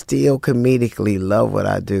 and I still comedically love what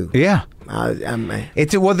I do. Yeah.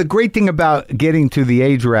 The great thing about getting to the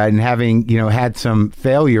age we're at and having had some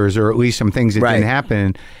failures, or at least some things that didn't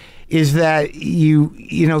happen, is that you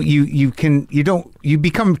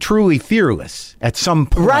become truly fearless at some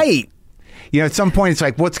point. Right. at some point it's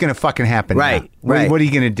like, what's going to fucking happen? Right, now? right. What are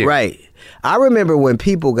you going to do? Right. I remember when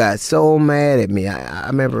people got so mad at me. I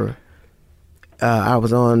remember I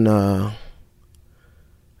was on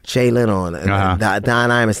Jay Leno on Don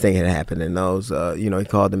Imus thing had happened, and those he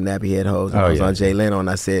called them nappy head hoes. And I was on Jay Leno, and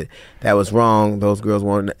I said that was wrong. Those girls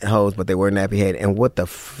weren't hoes, but they were nappy head. And what the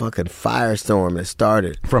fucking firestorm that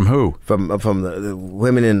started from who? From the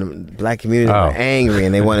women in the black community were angry,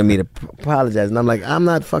 and they wanted me to apologize. And I'm like, I'm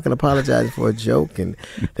not fucking apologizing for a joke. And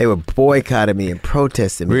they were boycotting me and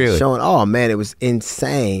protesting me, really? Showing, oh man, it was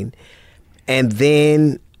insane. And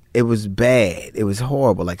then it was bad. It was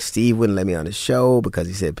horrible. Like Steve wouldn't let me on the show because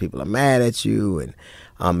he said people are mad at you, and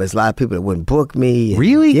there's a lot of people that wouldn't book me.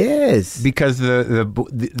 Really? Yes. Because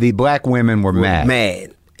the black women were mad.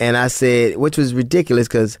 Mad. And I said, which was ridiculous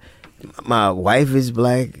because my wife is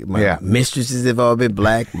black, my mistresses have all been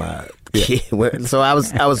black, my kid. So I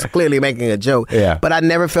was clearly making a joke. Yeah. But I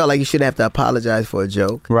never felt like you should have to apologize for a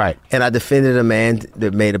joke. Right. And I defended a man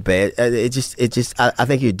that made a bad. I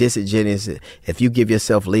think you're disingenuous if you give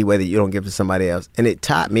yourself leeway that you don't give to somebody else. And it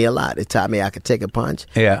taught me a lot. It taught me I could take a punch.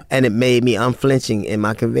 Yeah. And it made me unflinching in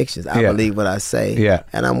my convictions. I believe what I say. Yeah.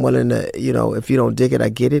 And I'm willing to, if you don't dig it, I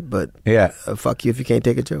get it. But fuck you if you can't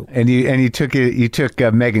take a joke. And you took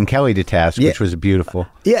Megyn Kelly to task, which was beautiful.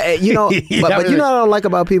 Yeah. But you know what I don't like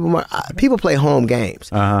about people? People play home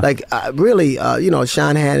games. Like, really,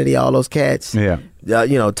 Sean Hannity, all those cats,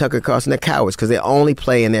 Tucker Carlson, they're cowards because they only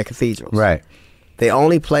play in their cathedrals. Right. They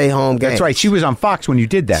only play home games. That's right. She was on Fox when you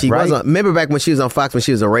did that, right? Remember back when she was on Fox when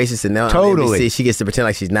she was a racist and now totally. on NBC, she gets to pretend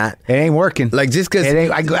like she's not. It ain't working. Like, just because...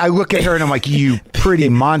 I look at her and I'm like, you pretty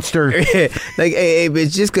monster. Like, hey,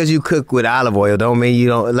 it's just because you cook with olive oil don't mean you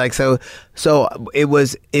don't... Like, so it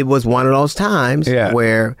was one of those times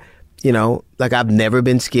where... like I've never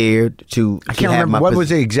been scared to. I can't remember what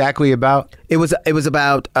was it exactly about. It was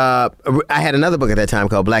about. I had another book at that time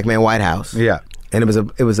called Black Man White House. Yeah, and it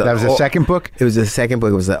was a second book. It was the second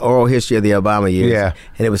book. It was the oral history of the Obama years. Yeah,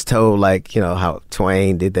 and it was told like how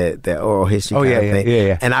Twain did that oral history. Kind of thing.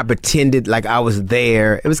 Yeah. And I pretended like I was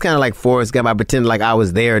there. It was kind of like Forrest Gump. I pretended like I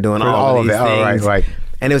was there doing all of these things. Oh, right.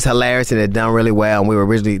 And it was hilarious and it had done really well. And we were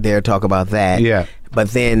originally there to talk about that. Yeah.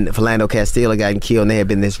 But then Philando Castile got killed and there had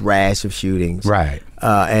been this rash of shootings. Right.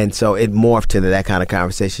 And so it morphed to that kind of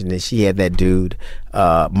conversation. And she had that dude,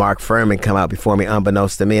 Mark Furman, come out before me,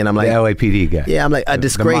 unbeknownst to me. And I'm like... The LAPD guy. Yeah, I'm like, a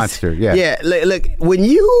disgrace. The monster, yeah. Yeah, look, when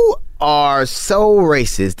you are so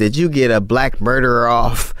racist that you get a black murderer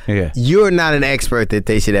off, you're not an expert that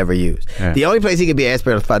they should ever use. Yeah. The only place he could be an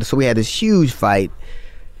expert on fight. So we had this huge fight.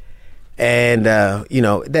 And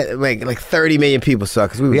that like 30 million people saw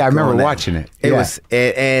because we were. Yeah, I remember watching it. It was,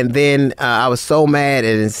 and then I was so mad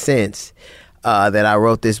and incensed that I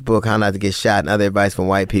wrote this book, How Not to Get Shot and Other Advice from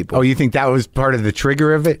White People. Oh, you think that was part of the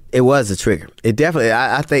trigger of it? It was a trigger. It definitely.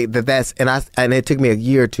 I think that's and it took me a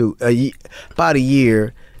year or two, about a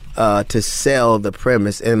year, to sell the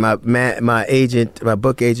premise. And my agent, my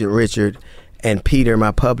book agent Richard, and Peter,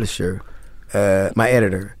 my publisher, my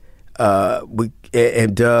editor.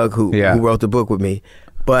 And Doug, who wrote the book with me.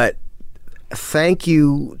 But thank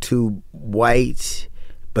you to white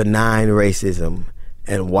benign racism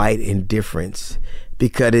and white indifference,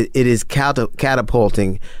 because it is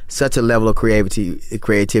catapulting such a level of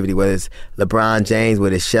creativity, whether it's LeBron James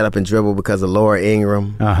with his Shut Up and Dribble because of Laura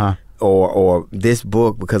Ingraham, or this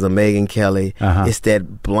book because of Megyn Kelly. It's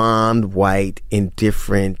that blonde, white,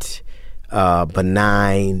 indifferent,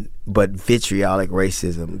 benign, but vitriolic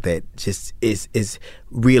racism that just is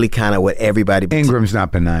really kind of what everybody... Ingram's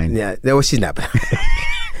not benign. Yeah, no, she's not benign.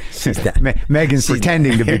 She's not. Megan's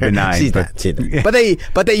pretending to be benign. She's not. But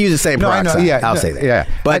they use the same peroxide. I'll say that. Yeah.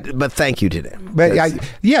 But thank you to them. But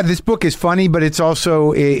this book is funny, but it's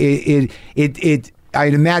also I'd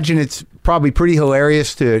imagine it's probably pretty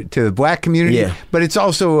hilarious to the black community, but it's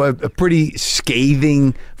also a pretty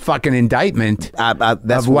scathing fucking indictment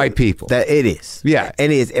of white people. That it is. Yeah.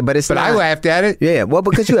 It is. But it's But not, I laughed at it. Yeah, well,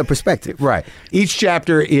 because you have perspective. Right. Each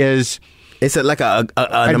chapter is... It's an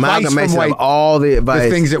amalgamation of all the advice. The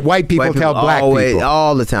things that white people tell black people.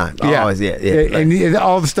 All the time. Yeah. Always, and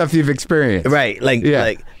all the stuff you've experienced. Right. Like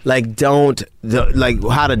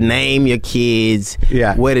how to name your kids,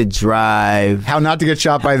 where to drive, how not to get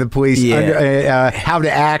shot by the police, how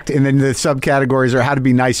to act, and then the subcategories are how to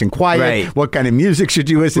be nice and quiet, what kind of music should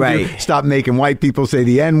you listen to, stop making white people say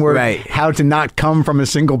the N-word, how to not come from a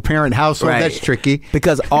single parent household. That's tricky.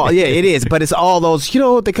 Because it is, but it's all those,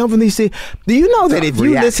 they come from these cities. Do you know that if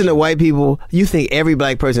you listen to white people, you think every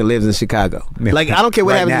black person lives in Chicago? Like, I don't care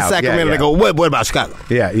what happens in Sacramento, they go, what about Chicago?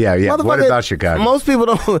 Yeah. What about Chicago? Most people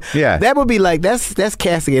don't that would be like that's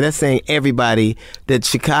castigating. That's saying everybody that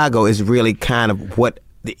Chicago is really kind of what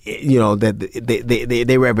that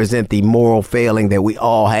they represent the moral failing that we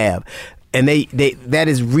all have. And they that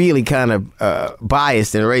is really kind of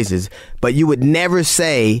biased and racist. But you would never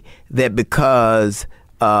say that because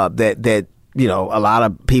that a lot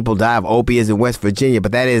of people die of opiates in West Virginia,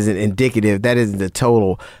 but that isn't indicative. That isn't the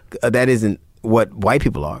total. That isn't what white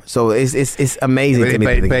people are. So it's amazing to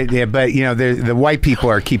me. But the white people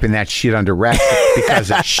are keeping that shit under wraps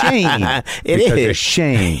because of shame. Because of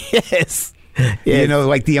shame. Yes.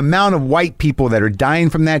 Like the amount of white people that are dying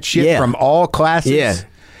from that shit from all classes. Yeah.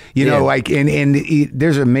 Like, and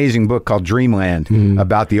there's an amazing book called Dreamland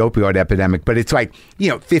about the opioid epidemic, but it's like,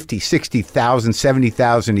 50, 60,000,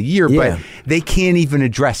 70,000 a year, but they can't even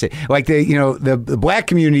address it. Like the black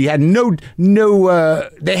community had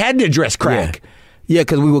they had to address crack. Yeah,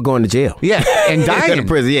 because we were going to jail. Yeah, and dying in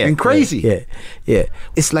prison. Yeah, and crazy. Yeah.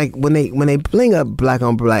 It's like when they bring up black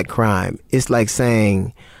on black crime, it's like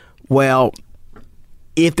saying, well,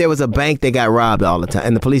 if there was a bank that got robbed all the time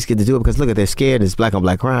and the police get to do it because, look, they're scared, it's black on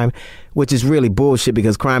black crime, which is really bullshit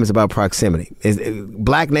because crime is about proximity.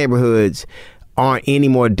 Black neighborhoods aren't any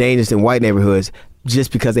more dangerous than white neighborhoods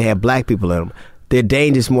just because they have black people in them. They're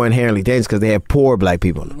dangerous, more inherently dangerous because they have poor black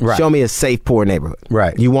people in them. Right. Show me a safe, poor neighborhood.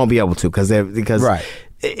 Right. You won't be able to because right.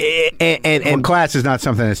 And class is not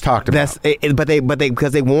something that's talked about. But they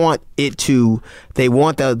because they want it to, they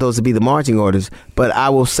want those to be the marching orders. But I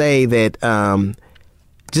will say that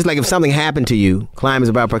just like if something happened to you, crime is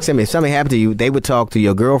about proximity. If something happened to you, they would talk to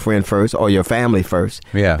your girlfriend first or your family first.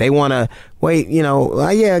 Yeah. They want to wait.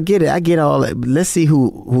 I get it. I get all that. Let's see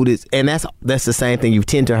who this. And that's the same thing. You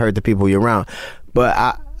tend to hurt the people you're around.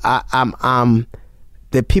 But I'm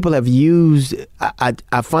that people have used.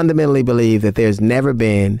 I fundamentally believe that there's never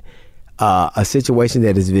been a situation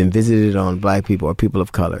that has been visited on black people or people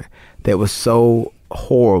of color that was so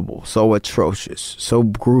horrible, so atrocious, so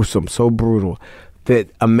gruesome, so brutal that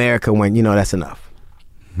America went, that's enough.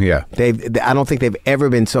 Yeah. I don't think they've ever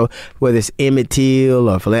been so, whether it's Emmett Till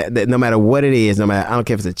or no matter what it is, I don't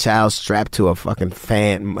care if it's a child strapped to a fucking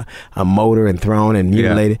a motor and thrown and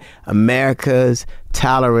mutilated. Yeah. America's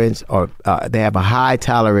tolerance, or they have a high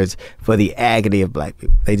tolerance for the agony of black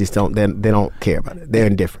people. They just don't. They don't care about it. They're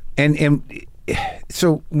indifferent. And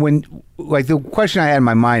so when, like, the question I had in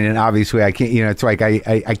my mind, and obviously I can't, it's like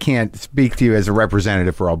I can't speak to you as a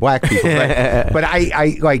representative for all black people, but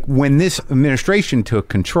I like when this administration took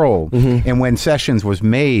control and when Sessions was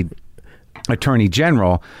made Attorney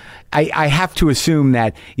General, I have to assume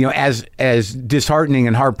that, as disheartening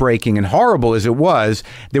and heartbreaking and horrible as it was,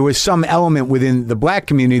 there was some element within the black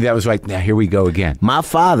community that was like, now here we go again. My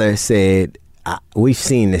father said, we've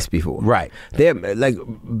seen this before. Right. They're like,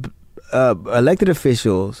 elected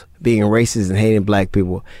officials being racist and hating black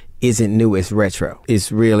people isn't new. It's retro.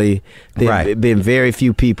 It's really there been very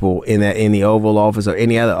few people in the Oval Office or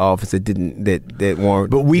any other office that didn't that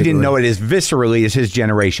weren't. But we didn't know it as viscerally as his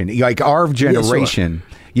generation. Like our generation.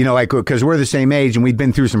 Yeah, sure. Because we're the same age and we've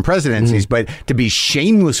been through some presidencies, but to be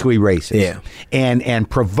shamelessly racist and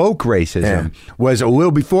provoke racism was a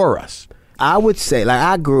little before us. I would say,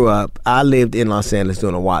 like, I lived in Los Angeles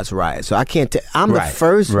during the Watts riot, so I can't I'm the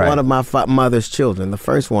first one of my mother's children, the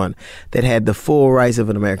first one that had the full rights of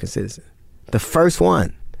an American citizen. The first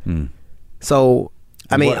one. So,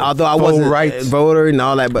 I mean, although I wasn't a voter and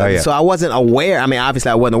all that, but so I wasn't aware. I mean, obviously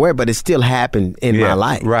I wasn't aware, but it still happened in my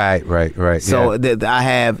life. Right. So I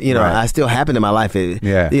have, I still happened in my life.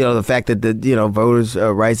 The fact that the Voters'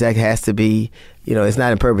 Rights Act has to be, it's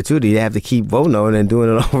not in perpetuity. You have to keep voting on it and doing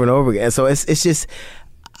it over and over again. So it's just,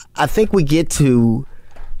 I think we get to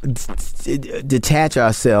detach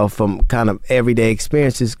ourselves from kind of everyday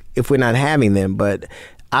experiences if we're not having them. But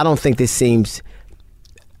I don't think this seems,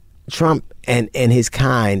 Trump and his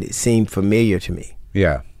kind seem familiar to me.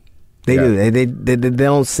 Yeah. They do. They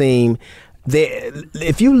don't seem...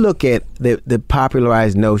 if you look at the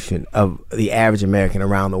popularized notion of the average American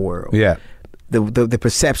around the world, the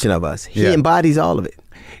perception of us, he embodies all of it.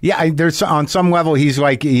 Yeah, there's on some level he's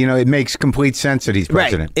like, it makes complete sense that he's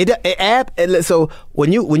president. Right. So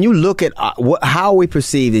when you look at how are we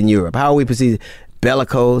perceived in Europe, how are we perceived?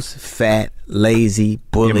 Bellicose, fat, lazy,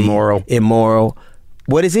 bully, immoral.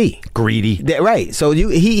 What is he? Greedy. Right. So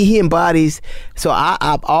he embodies. So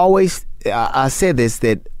I've always said this,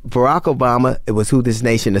 that Barack Obama, it was who this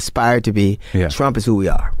nation aspired to be. Yeah. Trump is who we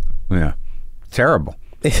are. Yeah. Terrible.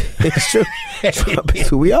 It's true. Trump is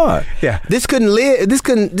who we are. Yeah. This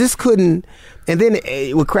couldn't. And then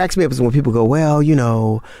what cracks me up is when people go, well,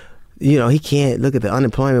 he can't look at the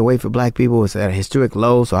unemployment rate for black people. It's at a historic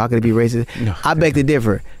low, so how could it be racist? No. I beg to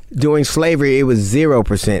differ. During slavery, it was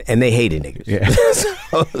 0%, and they hated niggas. Yeah.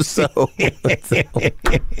 so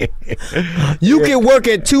you can work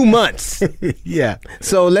at 2 months. Yeah.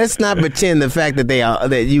 So let's not pretend the fact that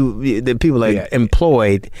that people are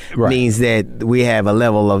employed means that we have a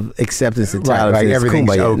level of acceptance and tolerance. Right. Everything's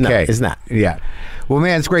okay. No, it's not. Yeah. Well,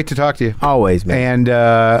 man, it's great to talk to you. Always, man. And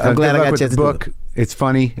I'm glad I got a chance to book. It's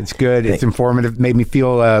funny. It's good. It's informative. Made me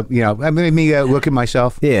feel, made me look at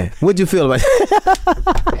myself. Yeah. What'd you feel about it?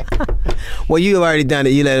 Well, you have already done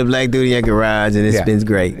it. You let a black dude in your garage, and it's been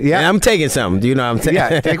great. Yeah. And I'm taking something. Do you know what I'm taking?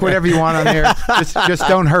 Yeah. Take whatever you want on there. Just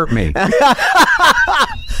don't hurt me.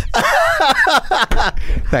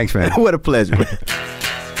 Thanks, man. What a pleasure, man.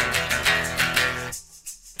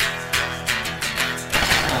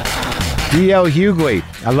 D.L. Hughley.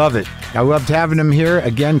 I love it. I loved having him here.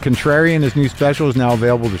 Again, Contrarian, his new special is now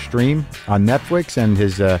available to stream on Netflix, and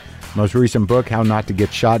his most recent book, How Not to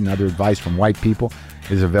Get Shot and Other Advice from White People,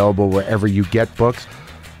 is available wherever you get books.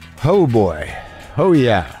 Oh, boy. Oh,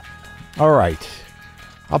 yeah. All right.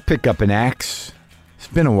 I'll pick up an axe. It's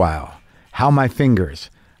been a while. How my fingers.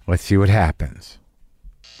 Let's see what happens.